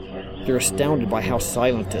divine, they're astounded by how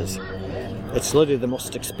silent it is. It's literally the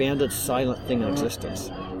most expanded, silent thing in existence.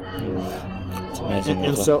 It's amazing.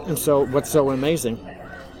 And so what's so amazing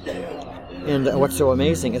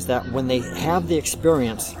is that when they have the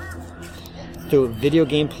experience through video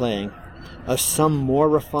game playing of some more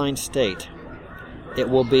refined state,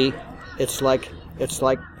 it's like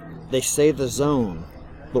they say the zone,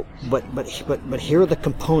 but here's the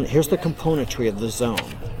componentry of the zone.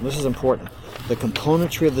 And this is important. The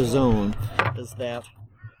componentry of the zone is that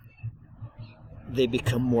they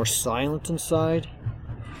become more silent inside,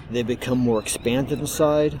 they become more expanded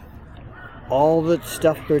inside. All the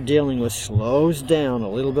stuff they're dealing with slows down a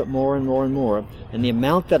little bit more and more and more, and the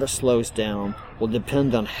amount that it slows down will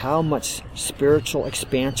depend on how much spiritual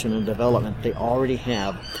expansion and development they already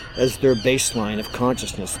have as their baseline of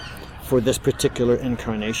consciousness for this particular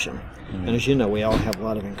incarnation. And as you know, we all have a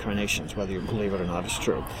lot of incarnations, whether you believe it or not, it's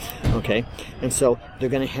true. Okay? And so they're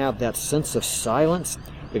going to have that sense of silence,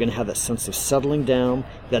 they're going to have that sense of settling down,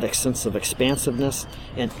 that sense of expansiveness,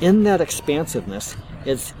 and in that expansiveness,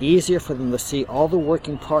 it's easier for them to see all the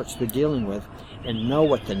working parts they're dealing with and know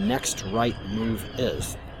what the next right move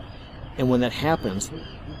is. And when that happens,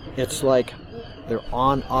 it's like they're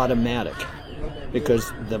on automatic,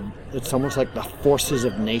 because it's almost like the forces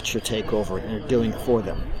of nature take over and are doing it for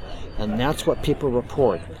them. And that's what people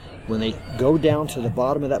report when they go down to the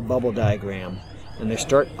bottom of that bubble diagram and they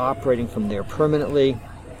start operating from there permanently.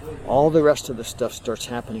 All the rest of the stuff starts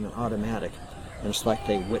happening on automatic, and it's like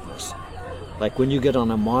they witness. Like when you get on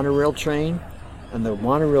a monorail train and the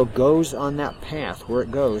monorail goes on that path where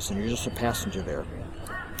it goes and you're just a passenger there.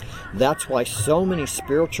 That's why so many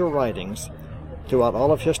spiritual writings throughout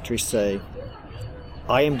all of history say,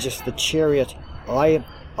 I am just the chariot, I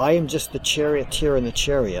am just the charioteer in the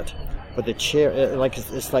chariot, but the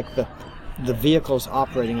it's like the vehicle's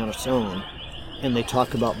operating on its own, and they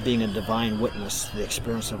talk about being a divine witness, the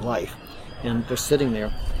experience of life. And they're sitting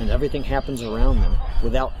there, and everything happens around them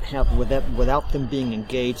without them being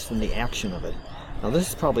engaged in the action of it. Now,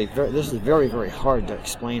 this is very, very hard to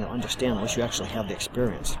explain or understand unless you actually have the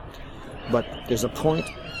experience. But there's a point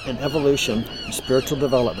in evolution, in spiritual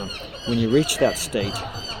development, when you reach that state,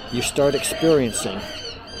 you start experiencing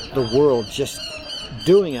the world just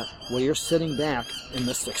doing it, where you're sitting back in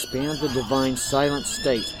this expanded, divine, silent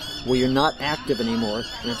state, where you're not active anymore,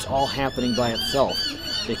 and it's all happening by itself.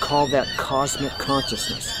 They call that cosmic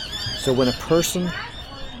consciousness. So when a person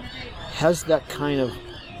has that kind of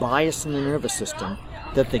bias in the nervous system,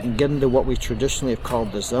 that they can get into what we traditionally have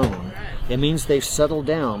called the zone, it means they've settled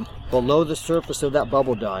down below the surface of that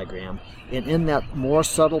bubble diagram, and in that more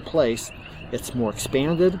subtle place, it's more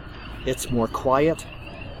expanded, it's more quiet,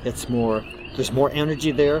 there's more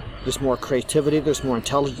energy there, there's more creativity, there's more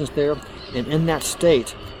intelligence there, and in that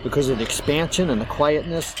state, because of the expansion and the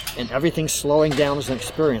quietness and everything slowing down as an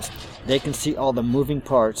experience, they can see all the moving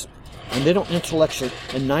parts, and they don't intellectually,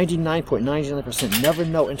 and 99.99% never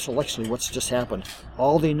know intellectually what's just happened.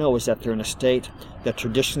 All they know is that they're in a state that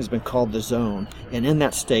traditionally has been called the zone, and in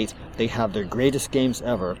that state, they have their greatest games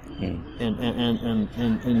ever, and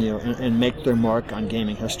make their mark on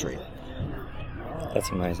gaming history. That's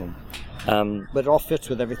amazing. But it all fits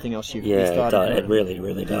with everything else you've thought of. It really,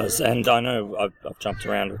 really does. And I know I've jumped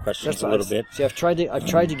around with questions a little bit. See, I've tried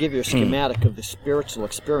to give you a schematic of the spiritual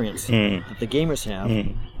experience that the gamers have,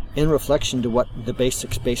 in reflection to what the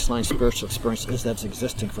baseline spiritual experience is that's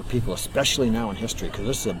existing for people, especially now in history, because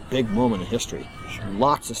this is a big moment in history.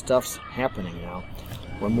 Lots of stuff's happening now,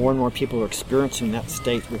 where more and more people are experiencing that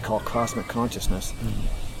state we call cosmic consciousness.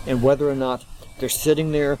 And whether or not they're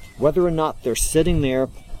sitting there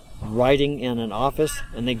writing in an office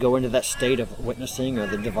and they go into that state of witnessing or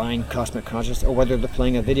the divine cosmic consciousness, or whether they're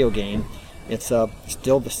playing a video game, it's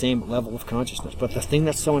still the same level of consciousness. But the thing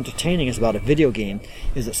that's so entertaining is about a video game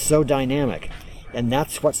is it's so dynamic. And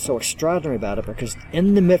that's what's so extraordinary about it, because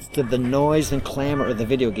in the midst of the noise and clamor of the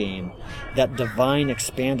video game, that divine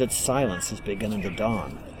expanded silence is beginning to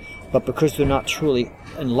dawn. But because they're not truly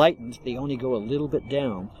enlightened, they only go a little bit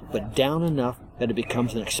down, but down enough that it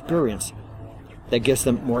becomes an experience that gives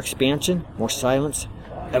them more expansion, more silence,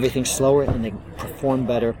 everything slower, and they perform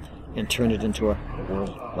better and turn it into a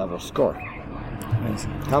world-level score.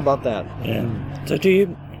 Amazing. How about that? Yeah. So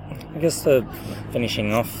I guess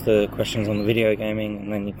finishing off the questions on the video gaming,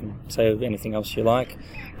 and then you can say anything else you like,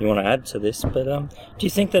 you want to add to this, but do you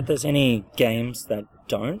think that there's any games that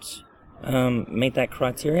don't meet that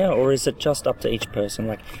criteria, or is it just up to each person?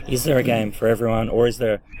 Like, is there a game for everyone, or is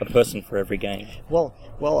there a person for every game?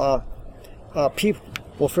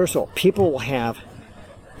 First of all, people will have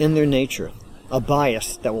in their nature a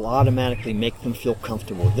bias that will automatically make them feel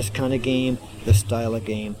comfortable with this kind of game, this style of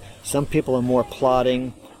game. Some people are more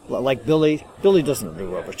plodding, like Billy. Billy doesn't do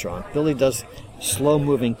Robotron. Billy does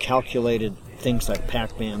slow-moving, calculated things like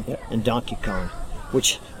Pac-Man and Donkey Kong,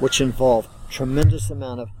 which involve tremendous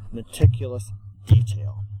amount of meticulous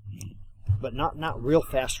detail, but not real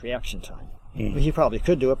fast reaction time. He probably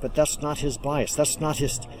could do it, but that's not his bias. That's not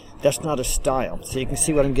his style. So you can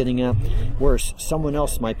see what I'm getting at. Whereas someone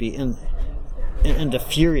else might be into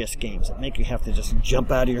furious games that make you have to just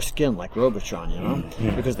jump out of your skin, like Robotron, you know,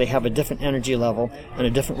 because they have a different energy level and a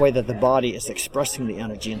different way that the body is expressing the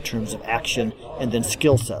energy in terms of action and then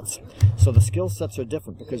skill sets. So the skill sets are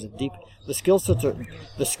different because the skill set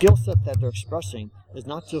that they're expressing is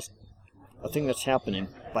not just a thing that's happening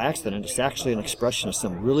by accident. It's actually an expression of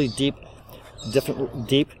some really deep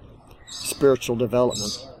spiritual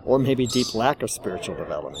development, or maybe deep lack of spiritual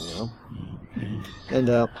development, you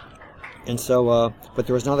know. And so, but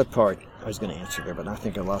there was another part I was going to answer there, but I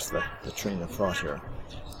think I lost the train of thought here.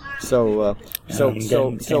 So are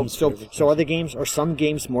the games, are some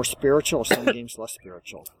games more spiritual, or some games less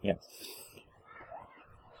spiritual? Yeah.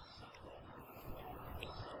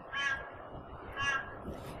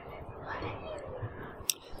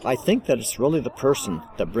 I think that it's really the person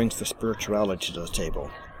that brings the spirituality to the table,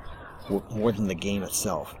 more than the game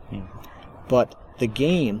itself. But the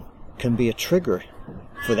game can be a trigger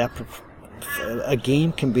for that. A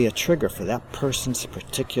game can be a trigger for that person's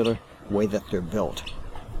particular way that they're built.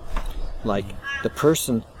 Like the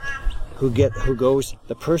person who goes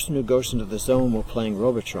into the zone while playing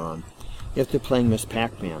Robotron, if they're playing Miss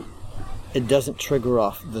Pac-Man, it doesn't trigger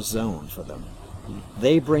off the zone for them.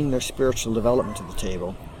 They bring their spiritual development to the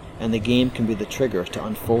table, and the game can be the trigger to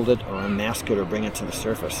unfold it or unmask it or bring it to the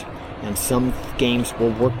surface. And some games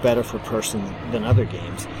will work better for a person than other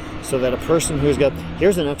games. So that a person who's got...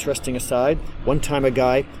 Here's an interesting aside. One time a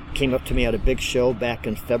guy came up to me at a big show back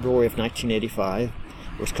in February of 1985.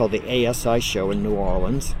 It was called the ASI show in New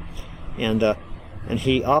Orleans. And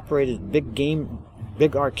he operated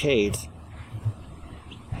big arcades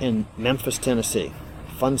in Memphis, Tennessee.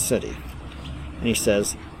 Fun city. And he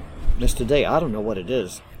says, Mr. Day, I don't know what it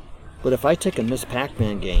is, but if I take a Miss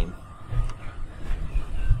Pac-Man game,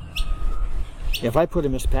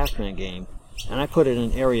 and I put it in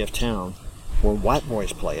an area of town where white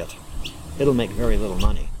boys play it, it'll make very little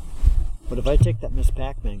money. But if I take that Miss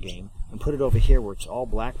Pac-Man game and put it over here where it's all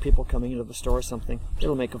black people coming into the store or something,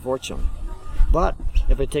 it'll make a fortune. But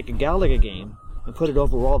if I take a Galaga game and put it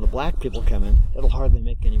over where all the black people come in, it'll hardly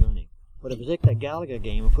make any money. But if I take that Galaga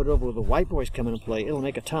game and put it over where the white boys come in and play, it'll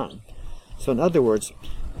make a ton. So in other words,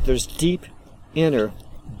 there's deep inner,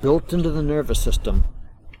 built into the nervous system,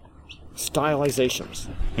 stylizations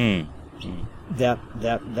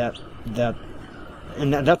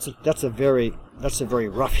that's a very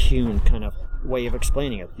rough-hewn kind of way of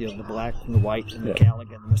explaining it. You know, the black and the white and the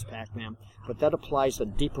Galaga and the Miss Pac-Man, but that applies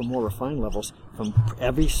at deeper, more refined levels from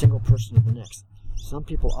every single person to the next. Some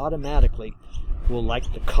people automatically will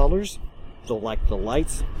like the colors, they'll like the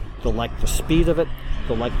lights, they'll like the speed of it,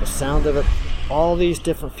 they'll like the sound of it. All these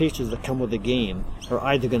different features that come with the game are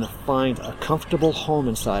either going to find a comfortable home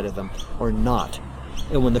inside of them or not.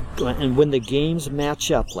 And when the games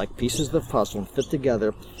match up like pieces of the puzzle and fit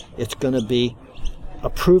together, it's going to be a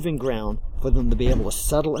proving ground for them to be able to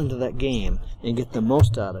settle into that game and get the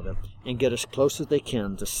most out of it and get as close as they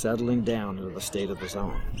can to settling down into the state of the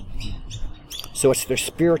zone. So it's their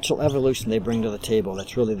spiritual evolution they bring to the table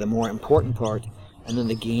that's really the more important part, and then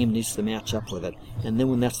the game needs to match up with it. And then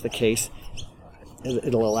when that's the case,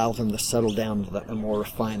 it'll allow them to settle down to a more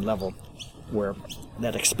refined level where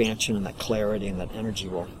that expansion and that clarity and that energy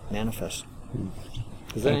will manifest.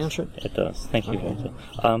 Does that answer it? It does. Thank you, Walter.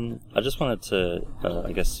 I just wanted to,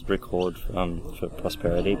 record for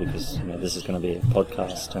prosperity, because this is going to be a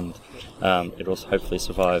podcast, and it'll hopefully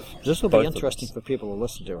survive. This will be interesting for people to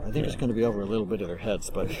listen to. I think it's going to be over a little bit of their heads,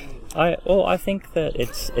 but I think that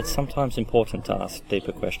it's sometimes important to ask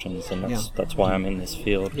deeper questions, and that's why I'm in this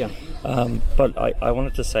field. Yeah. But I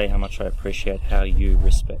wanted to say how much I appreciate how you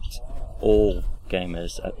respect all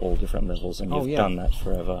gamers at all different levels, and you've yeah. done that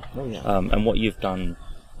forever. Oh, yeah. And what you've done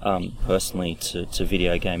personally to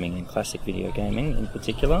video gaming and classic video gaming in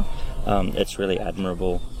particular, it's really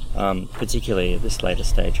admirable, particularly at this later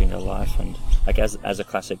stage in your life. And like as a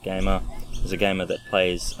classic gamer, as a gamer that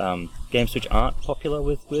plays games which aren't popular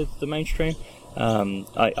with the mainstream,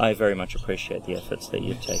 I very much appreciate the efforts that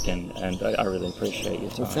you've taken, and I really appreciate your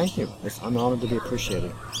time. Well, thank you. I'm honored to be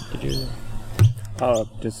appreciated. Did you?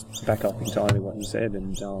 Just back up entirely what you said,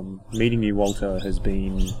 and meeting you, Walter, has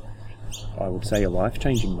been, I would say, a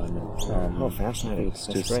life-changing moment. Fascinating. It's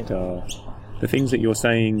That's just great. the things that you're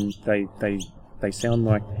saying, they sound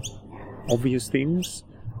like obvious things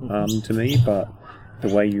to me, but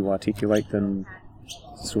the way you articulate them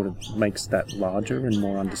sort of makes that larger and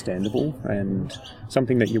more understandable, and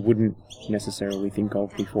something that you wouldn't necessarily think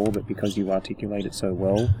of before, but because you articulate it so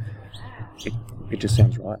well, it just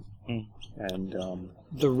sounds right. And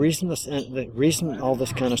the reason all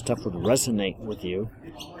this kind of stuff would resonate with you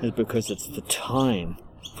is because it's the time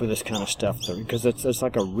for this kind of stuff. Because it's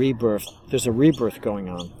like a rebirth. There's a rebirth going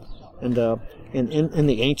on, and in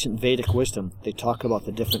the ancient Vedic wisdom, they talk about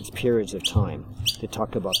the different periods of time. They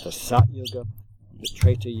talk about the Sat Yuga, the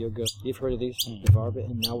Treta Yuga. You've heard of these, the Varva,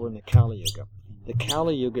 and now we're in the Kali Yuga. The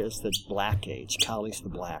Kali Yuga is the Black Age. Kali's the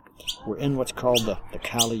black. We're in what's called the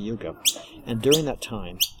Kali Yuga, and during that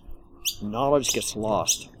time, knowledge gets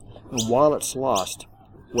lost, and while it's lost,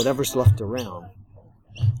 whatever's left around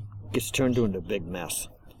gets turned into a big mess,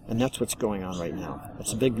 and that's what's going on right now.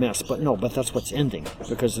 It's a big mess, but that's what's ending,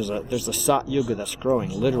 because there's a Sat Yuga that's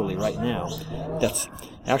growing literally right now. That's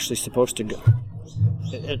actually supposed to go.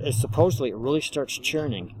 It supposedly it really starts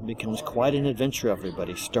churning. It becomes quite an adventure,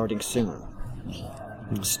 everybody, starting soon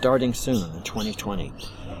in 2020.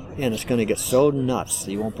 And it's going to get so nuts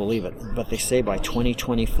that you won't believe it. But they say by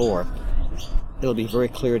 2024, it'll be very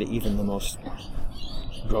clear to even the most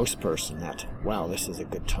gross person that, wow, this is a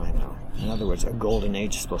good time now. In other words, a golden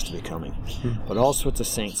age is supposed to be coming. But all sorts of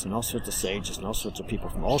saints and all sorts of sages and all sorts of people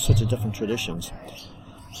from all sorts of different traditions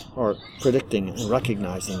are predicting and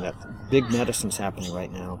recognizing that big medicine's happening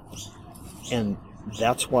right now. And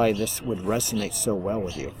that's why this would resonate so well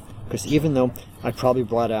with you. Because even though I probably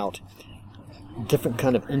brought out different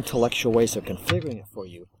kind of intellectual ways of configuring it for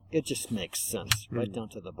you, it just makes sense right down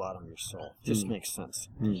to the bottom of your soul. It just makes sense.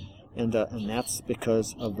 And that's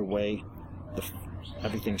because of the way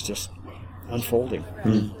everything's just unfolding.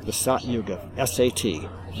 The Sat Yuga, SAT,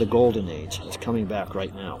 the Golden Age, is coming back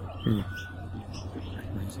right now.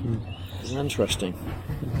 Isn't that interesting?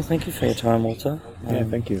 Well, thank you for your time, Walter. yeah,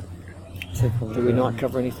 thank you. Did we not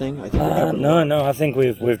cover anything? I think we covered No. I think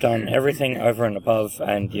we've done everything over and above,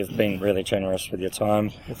 and you've been really generous with your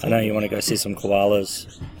time. I know you want to go see some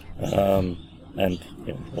koalas, and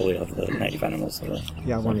all the other native animals. That are,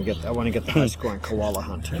 Yeah, I want to get the high score on koala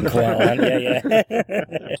hunt. koala hunt, yeah.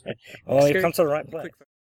 Well, you come to the right place.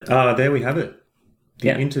 There we have it. The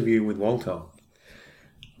Yeah. interview with Walter,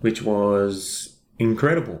 which was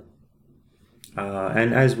incredible.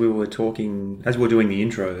 And as we were doing the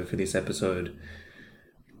intro for this episode,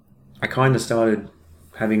 I kind of started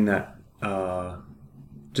having that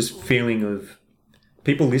just feeling of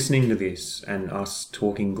people listening to this and us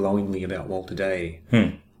talking glowingly about Walter Day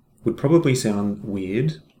would probably sound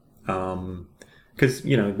weird. Because,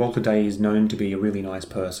 Walter Day is known to be a really nice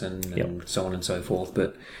person and so on and so forth.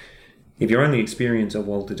 But if your only experience of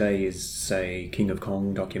Walter Day is, say, King of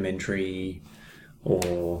Kong documentary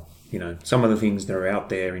or... some of the things that are out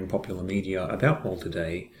there in popular media about Walter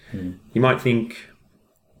Day, you might think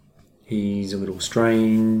he's a little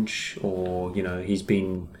strange, or, he's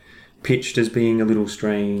been pitched as being a little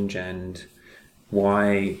strange, and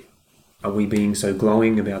why are we being so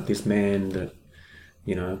glowing about this man that,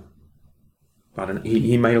 I don't know,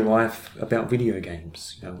 he made a life about video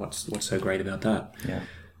games. What's so great about that? Yeah.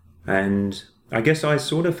 And I guess I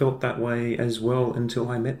sort of felt that way as well until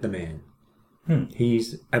I met the man.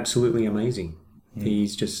 He's absolutely amazing.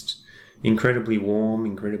 He's just incredibly warm,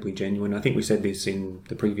 incredibly genuine. I think we said this in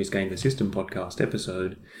the previous Game the System podcast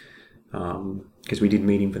episode, because we did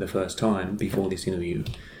meet him for the first time before this interview.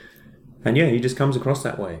 And yeah, he just comes across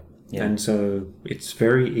that way. Yeah. And so it's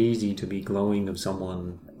very easy to be glowing of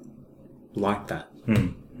someone like that.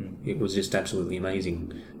 It was just absolutely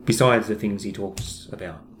amazing. Besides the things he talks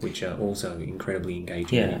about, which are also incredibly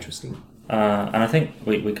engaging and interesting. And I think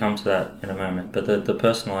we come to that in a moment, but the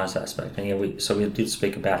personalised aspect, and we did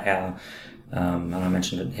speak about how, and I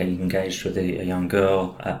mentioned it, how he engaged with a young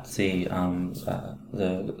girl at the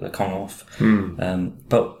Kong-Off.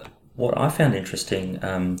 But what I found interesting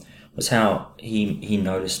was how he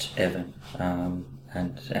noticed Evan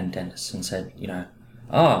and Dennis and said,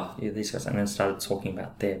 oh, yeah, these guys, and then started talking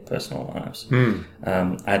about their personal lives.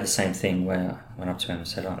 I had the same thing where I went up to him and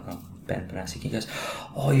said, oh, I'm Ben Benassi. He goes,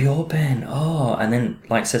 oh, you're Ben, oh, and then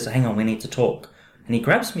like says, hang on, we need to talk. And he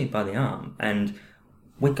grabs me by the arm and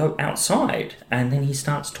we go outside, and then he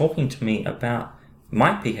starts talking to me about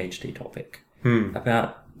my PhD topic,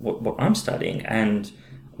 about what I'm studying and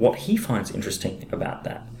what he finds interesting about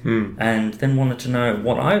that, and then wanted to know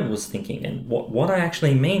what I was thinking and what I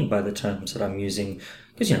actually mean by the terms that I'm using.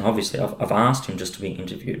 Because, you know, obviously I've asked him just to be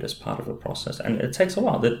interviewed as part of a process, and it takes a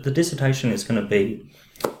while. The dissertation is going to be,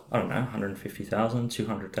 I don't know, 150,000,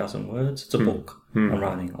 200,000 words. It's a book I'm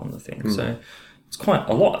writing on the thing. So it's quite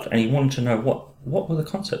a lot. And he wanted to know what were the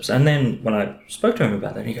concepts. And then when I spoke to him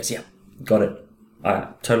about that, he goes, yeah, got it. I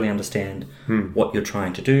totally understand what you're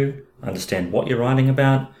trying to do. I understand what you're writing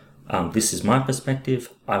about. This is my perspective.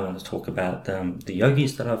 I want to talk about the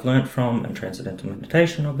yogis that I've learned from and transcendental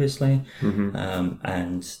meditation, obviously.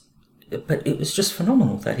 But it was just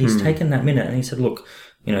phenomenal that he's taken that minute and he said, look,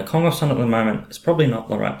 you know, Kongos-on at the moment is probably not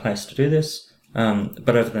the right place to do this.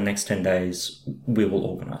 But over the next 10 days, we will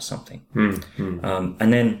organise something.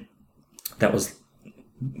 And then that was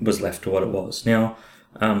left to what it was. Now,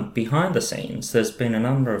 behind the scenes, there's been a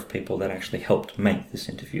number of people that actually helped make this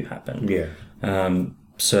interview happen.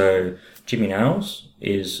 So Jimmy Nails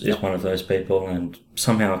is one of those people, and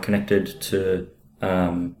somehow connected to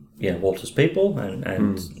Walter's people,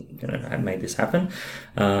 and you know, had made this happen.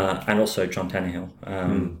 And also John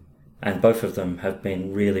Tannehill. And both of them have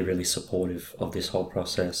been really, really supportive of this whole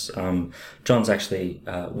process. John's actually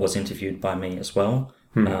was interviewed by me as well.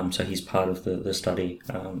 So he's part of the study,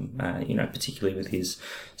 you know, particularly with his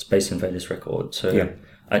Space Invaders record. So,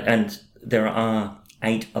 and there are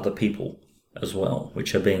 8 other people as well,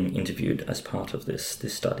 which are being interviewed as part of this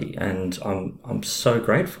study. And I'm so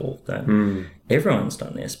grateful that everyone's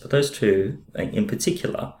done this, but those 2 in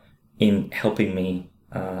particular, in helping me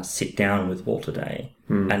sit down with Walter Day,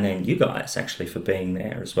 and then you guys actually for being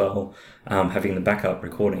there as well, having the backup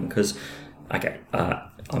recording, because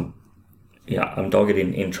I'm dogged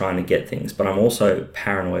in trying to get things, but I'm also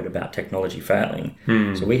paranoid about technology failing.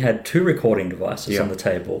 So we had 2 recording devices on the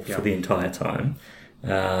table for the entire time.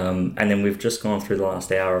 And then we've just gone through the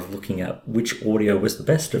last hour of looking at which audio was the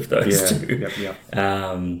best of those 2.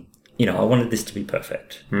 You know, I wanted this to be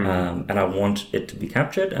perfect. And I want it to be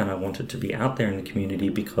captured, and I want it to be out there in the community,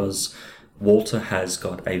 because Walter has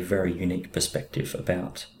got a very unique perspective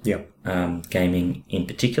about gaming in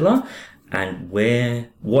particular, and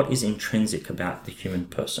what is intrinsic about the human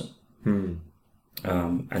person.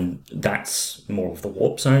 And that's more of the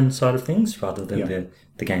warp zone side of things rather than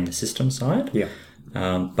the game, the system side.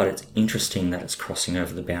 But it's interesting that it's crossing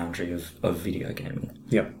over the boundary of video gaming.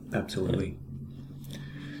 Absolutely.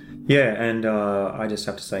 And I just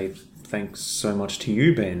have to say thanks so much to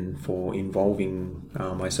you, Ben, for involving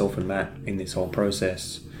myself and Matt in this whole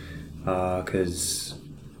process, because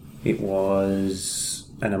it was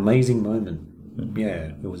an amazing moment.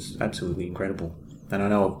 It was absolutely incredible. And I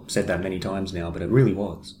know I've said that many times now, but it really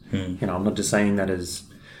was. You know, I'm not just saying that as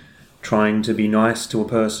trying to be nice to a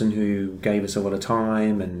person who gave us a lot of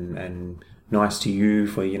time and nice to you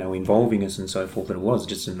for, you know, involving us and so forth, but it was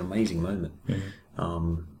just an amazing moment.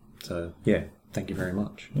 So, thank you very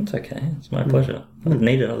much. It's okay. It's my pleasure. I've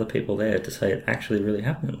needed other people there to say it actually really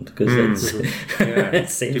happened, because it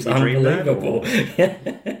seems unbelievable.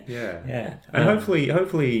 And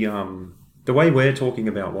hopefully, the way we're talking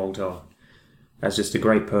about Walter as just a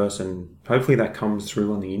great person, hopefully that comes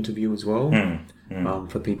through on the interview as well,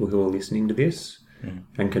 for people who are listening to this,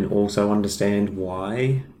 and can also understand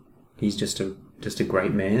why he's just a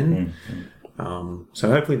great man.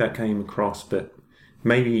 So hopefully that came across, but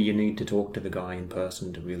maybe you need to talk to the guy in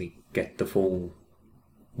person to really get the full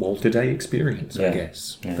Walter Day experience, I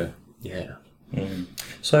guess. But,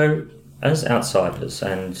 So, as outsiders,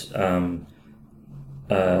 and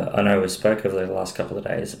I know we spoke over the last couple of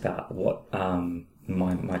days about what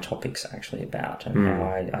my topic's actually about, and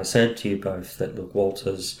how I said to you both that, look,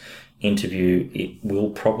 Walter's interview, it will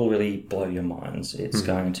probably blow your minds. It's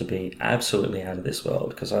going to be absolutely out of this world,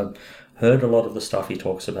 because I've heard a lot of the stuff he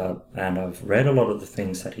talks about, and I've read a lot of the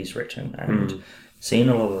things that he's written, and seen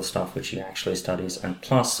a lot of the stuff which he actually studies, and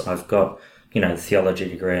plus I've got, you know, the theology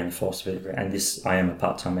degree and the philosophy degree, and this, I am a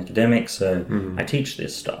part-time academic, so I teach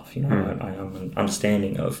this stuff, you know, I am an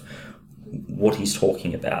understanding of what he's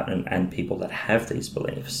talking about, and people that have these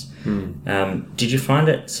beliefs. Did you find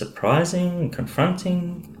it surprising,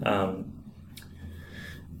 confronting?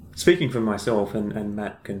 Speaking for myself, and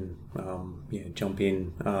Matt can jump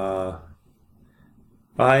in,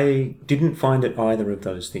 I didn't find it either of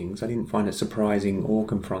those things. I didn't find it surprising or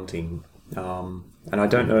confronting. and I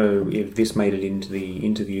don't know if this made it into the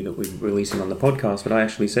interview that we're releasing on the podcast, but I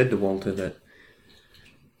actually said to Walter that,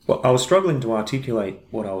 well, I was struggling to articulate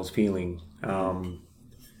what I was feeling,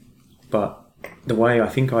 but the way I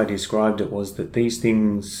think I described it was that these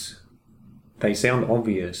things, they sound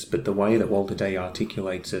obvious, but the way that Walter Day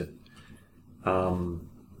articulates it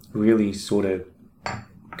really sort of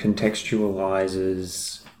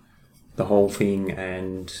contextualizes the whole thing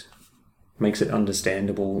and makes it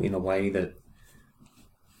understandable in a way that,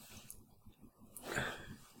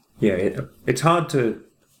 it's hard to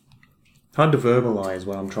verbalize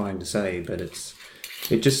what I'm trying to say, but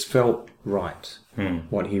it just felt right,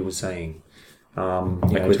 what he was saying.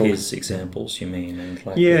 Like with his examples, you mean, and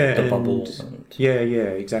like the bubble.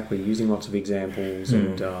 Exactly. Using lots of examples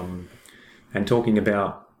and talking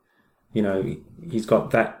about, he's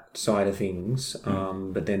got that side of things,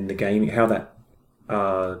 but then the game, how that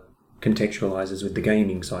contextualizes with the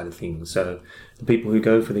gaming side of things. So the people who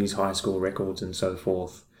go for these high score records and so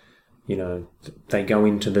forth, they go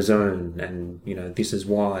into the zone, and this is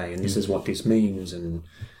why, and this is what this means, and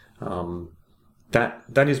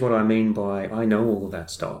that is what I mean by I know all of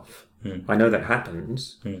that stuff. I know that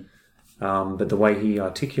happens, but the way he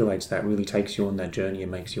articulates that really takes you on that journey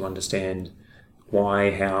and makes you understand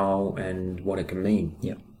why, how, and what it can mean.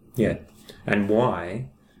 Yeah, and why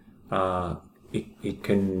it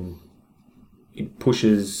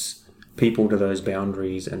pushes people to those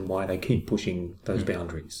boundaries, and why they keep pushing those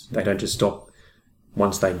boundaries. They don't just stop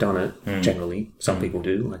once they've done it. Generally, some people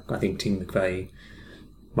do. Like I think Tim McVeigh,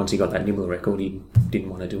 once he got that Nibbler record, he didn't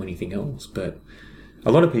want to do anything else. But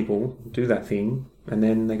a lot of people do that thing, and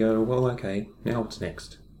then they go, well, okay, now what's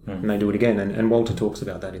next? And they do it again. And Walter talks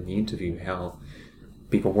about that in the interview, how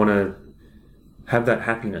people want to have that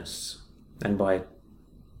happiness, and by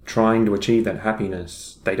trying to achieve that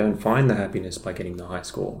happiness, they don't find the happiness by getting the high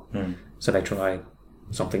score. So they try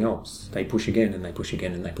something else. They push again, and they push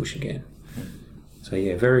again, and they push again. So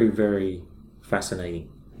yeah, very, very fascinating.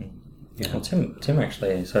 Yeah. Well, Tim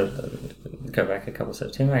actually, so go back a couple of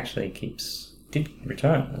steps, Tim actually did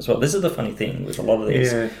return as well. This is the funny thing with a lot of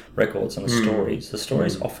these records and the stories. The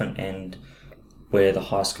stories often end where the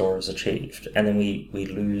high score is achieved, and then we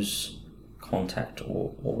lose contact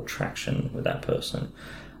or traction with that person.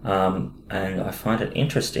 And I find it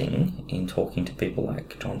interesting in talking to people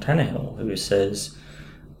like John Tannehill, who says,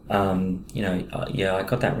 I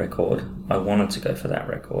got that record. I wanted to go for that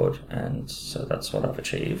record, and so that's what I've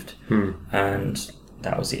achieved. And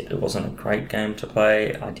that was it. It wasn't a great game to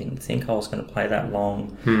play. I didn't think I was going to play that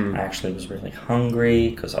long. I actually was really hungry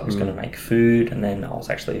because I was going to make food, and then I was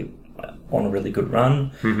actually on a really good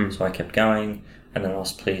run, so I kept going, and then I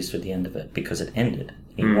was pleased with the end of it because it ended.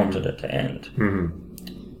 He wanted it to end.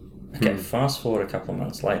 Okay, fast forward a couple of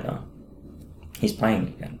months later, he's playing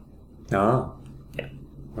again. Ah. Yeah.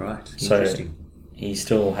 Right. So he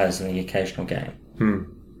still has the occasional game.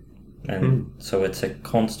 And so it's a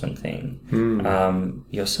constant thing.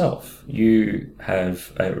 Yourself, you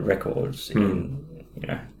have records in,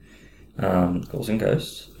 Ghouls and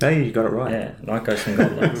Ghosts. Hey, you got it right. Yeah, Night Ghosts and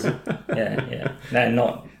Goblins. yeah. No,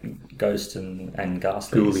 not Ghosts and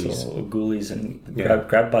Ghastlies. Ghoulies. Or Ghoulies and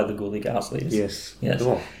grabbed by the Ghoulie Ghastlies. Yes.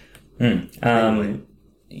 Oh. Anyway.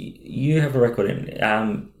 You have a record in.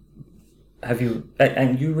 Have you?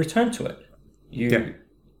 And you return to it. You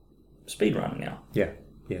speedrun now. Yeah.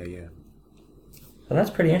 So that's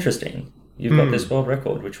pretty interesting. You've got this world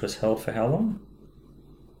record, which was held for how long?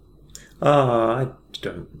 I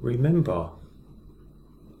don't remember.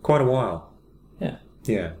 Quite a while. Yeah.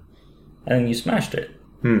 Yeah. And you smashed it.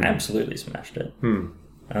 Absolutely smashed it. To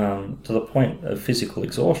the point of physical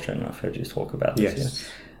exhaustion. I've heard you talk about this. Yes.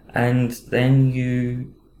 And then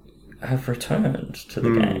you have returned to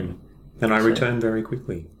the game. And I returned very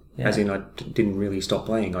quickly. Yeah. As in, I didn't really stop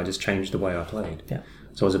playing. I just changed the way I played. Yeah.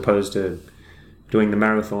 So as opposed to doing the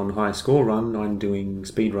marathon high score run, I'm doing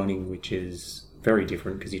speed running, which is very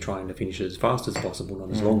different because you're trying to finish as fast as possible,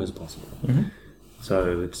 not as long as possible.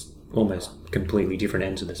 So it's almost completely different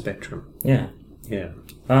ends of the spectrum. Yeah. Yeah.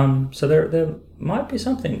 So there might be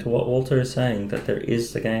something to what Walter is saying, that there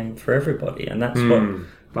is the game for everybody, and that's what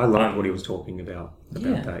I like what he was talking about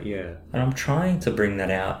that. Yeah. And I'm trying to bring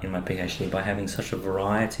that out in my PhD by having such a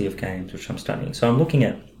variety of games which I'm studying. So I'm looking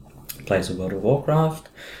at players of World of Warcraft,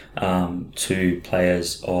 to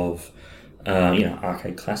players of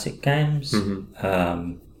arcade classic games,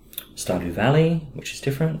 Stardew Valley, which is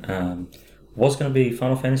different. Was going to be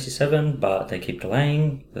Final Fantasy VII, but they keep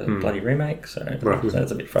delaying the bloody remake, so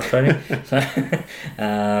that's a bit frustrating. So,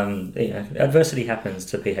 adversity happens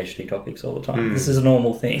to PhD topics all the time. This is a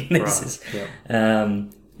normal thing. So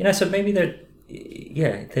maybe there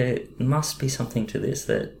yeah, there must be something to this,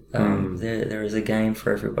 that there is a game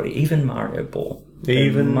for everybody. Even Mario Ball.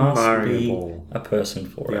 There must be a person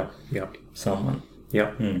for it. Yeah. Someone.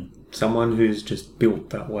 Yeah. Someone who's just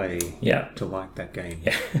built that way Yeah. to like that game.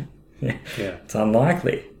 Yeah. Yeah. It's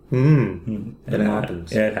unlikely. It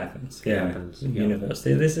happens. Yeah, it happens. Yeah. happens. Universe.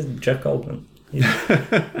 This is Jeff Goldblum.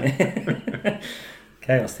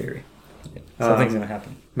 Chaos theory. Something's going to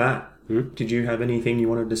happen. Matt, did you have anything you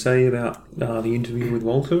wanted to say about the interview with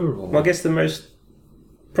Walter? Or? Well, I guess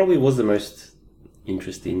probably was the most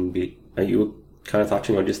interesting bit you were kind of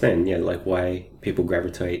touching on just then. Yeah, like why people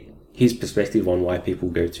gravitate, his perspective on why people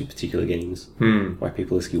go to particular games, why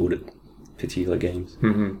people are skilled at particular games.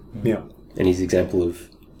 Yeah. And his example of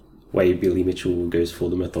way Billy Mitchell goes for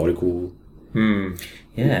the methodical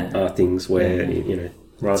things where, you know,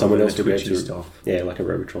 Rather someone than else the will go twitchy to stuff. Yeah, like a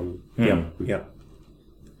Robotron. Yeah,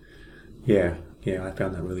 I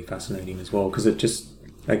found that really fascinating as well, because it just,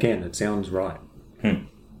 again, it sounds right. I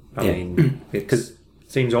mean, because it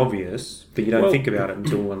seems obvious, but you don't think about it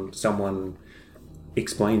until when someone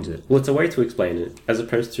explains it. Well, it's a way to explain it, as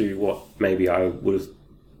opposed to what maybe I would have...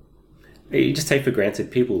 You just take for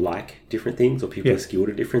granted people like different things, or people are skilled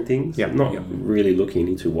at different things. Not really looking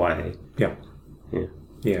into why. Yeah.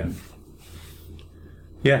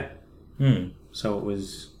 So it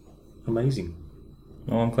was amazing.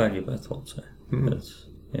 Oh, I'm glad you both thought so.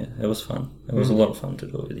 It was fun. It was a lot of fun to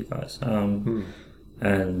do it with you guys. And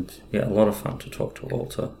a lot of fun to talk to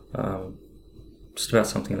Walter. Just about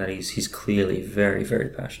something that he's clearly very, very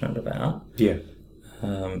passionate about. Yeah.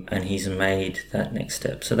 And he's made that next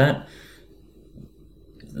step. So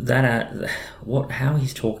how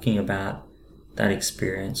he's talking about that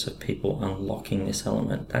experience of people unlocking this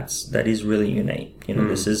element, that is really unique. You know,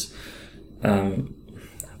 this is I've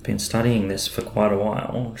been studying this for quite a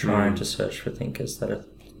while, trying to search for thinkers that are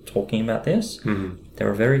talking about this. There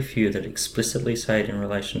are very few that explicitly say it in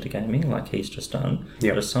relation to gaming, like he's just done.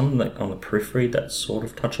 There are some like on the periphery that sort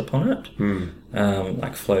of touch upon it,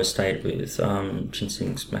 like Flow State with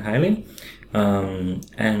Csikszentmihalyi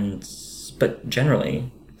Mihaly, but generally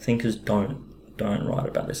thinkers don't write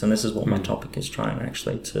about this, and this is what my topic is trying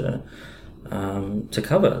actually to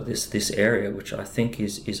cover, this area which I think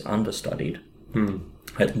is understudied.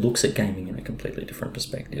 It looks at gaming in a completely different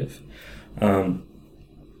perspective.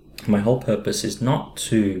 My whole purpose is not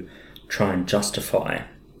to try and justify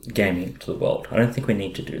gaming to the world. I don't think we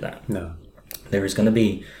need to do that. No. There is going to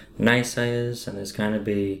be naysayers, and there's going to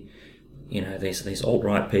be, you know, these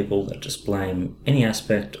alt-right people that just blame any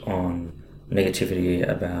aspect on negativity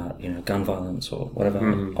about, you know, gun violence or whatever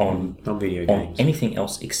on video games, on anything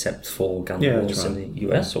else except for gun laws in the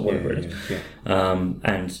US or whatever it is.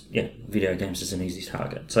 And video games is an easy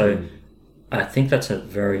target. So I think that's a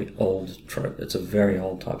very old trope. It's a very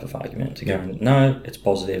old type of argument to go, no, it's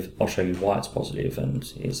positive. I'll show you why it's positive, and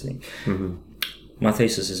here's the thing. My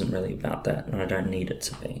thesis isn't really about that, and I don't need it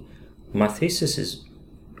to be. My thesis is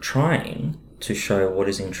trying to show what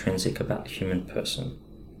is intrinsic about the human person.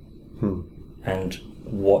 And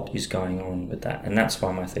what is going on with that. And that's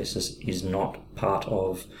why my thesis is not part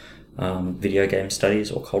of video game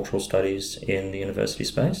studies or cultural studies in the university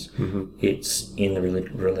space. It's in the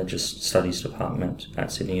religious studies department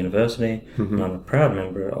at Sydney University, and I'm a proud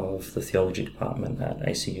member of the theology department at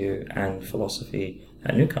ACU and philosophy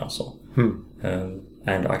at Newcastle. And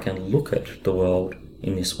I can look at the world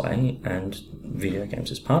in this way, and video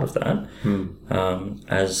games is part of that,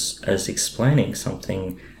 as explaining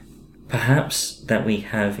something perhaps that we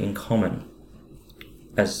have in common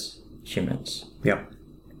as humans.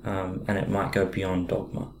 And it might go beyond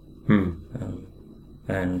dogma.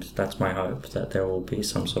 And that's my hope, that there will be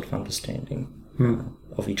some sort of understanding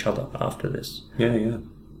of each other after this. Yes.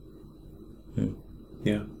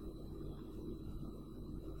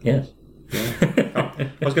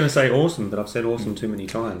 I was going to say awesome, but I've said awesome too many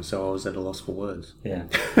times, so I was at a loss for words.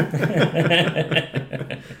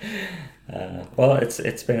 Well,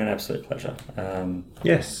 it's been an absolute pleasure.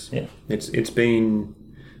 Yes.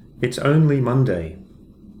 It's only Monday.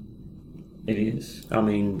 It is. I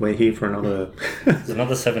mean, we're here for another... It's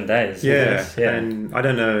another 7 days. And I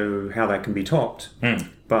don't know how that can be topped,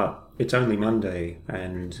 but it's only Monday,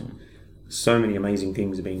 and so many amazing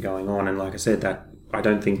things have been going on, and like I said, that I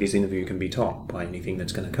don't think this interview can be topped by anything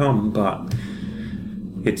that's going to come, but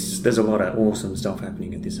there's a lot of awesome stuff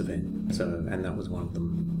happening at this event, and that was one of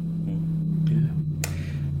them.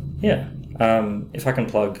 If I can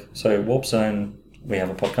plug, so Warp Zone, we have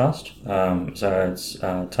a podcast. So it's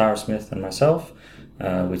Tara Smith and myself.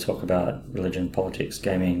 We talk about religion, politics,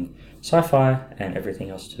 gaming, sci-fi, and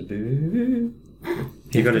everything else taboo.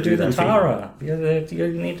 You got to do the that thing. Tara.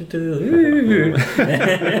 You need to do.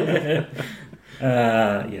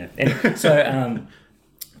 Yeah. Anyway, so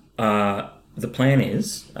the plan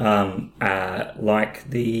is like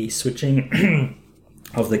the switching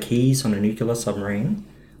of the keys on a nuclear submarine.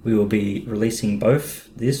 We will be releasing both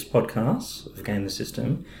this podcast of Game the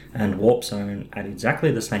System and Warp Zone at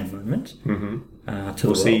exactly the same moment to We'll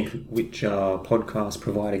the see world. which podcast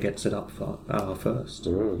provider gets it up first.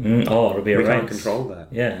 It'll be a We race. can't control that.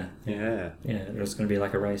 Yeah, Yeah. it was going to be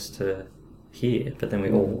like a race to here, but then we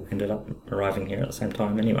all ended up arriving here at the same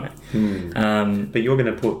time anyway. But you're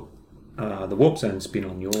going to put the Warp Zone spin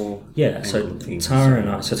on your Yeah, so angle of things. Tara and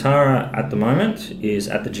I. So Tara at the moment is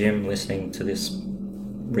at the gym listening to this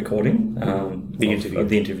recording, The interview. of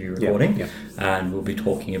the interview recording, yeah. and we'll be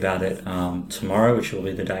talking about it tomorrow, which will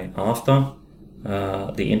be the day after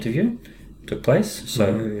the interview took place.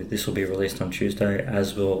 So this will be released on Tuesday,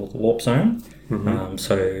 as will the Warp Zone.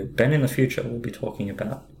 So Ben in the future will be talking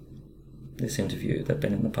about this interview that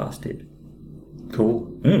Ben in the past did.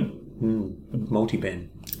 Cool. Multi-Ben.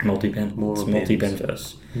 Multi-Ben. More It's Bens.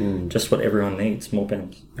 multi-Ben-verse. Just what everyone needs, more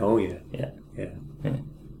Bens. Oh, yeah. Yeah. Yeah.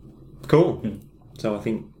 Cool. So I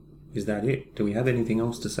think, is that it? Do we have anything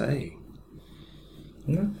else to say?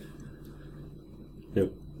 No?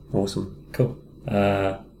 Yep. Awesome. Cool.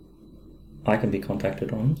 I can be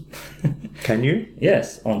contacted on. Can you?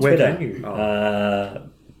 Yes, on Where Twitter. can you?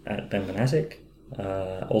 At Ben Vanasic.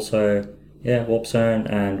 Also, Warp Zone,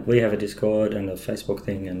 and we have a Discord and a Facebook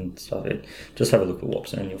thing and stuff. Just have a look at Warp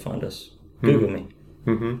Zone, you'll find us. Google me.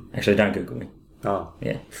 Actually, don't Google me. Oh,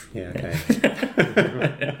 Yeah. yeah,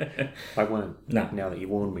 okay. I won't. No. Now that you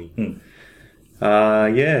warned me.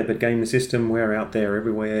 But Game the System, we're out there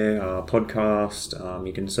everywhere. Podcast,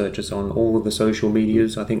 you can search us on all of the social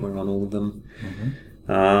medias. I think we're on all of them.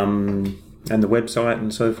 And the website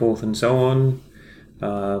and so forth and so on.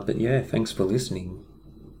 But yeah, thanks for listening.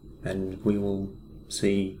 And we will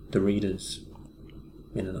see the readers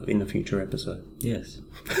in a future episode. Yes.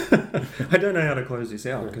 I don't know how to close this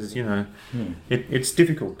out because, it's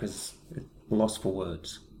difficult because lost for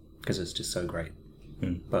words because it's just so great.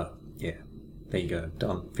 But yeah, there you go.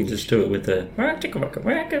 Done. Finished. Just do it with the...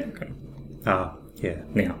 Yeah.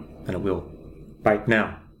 Now. And it will. Bye.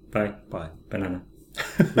 Now. Bye. Bye. Banana.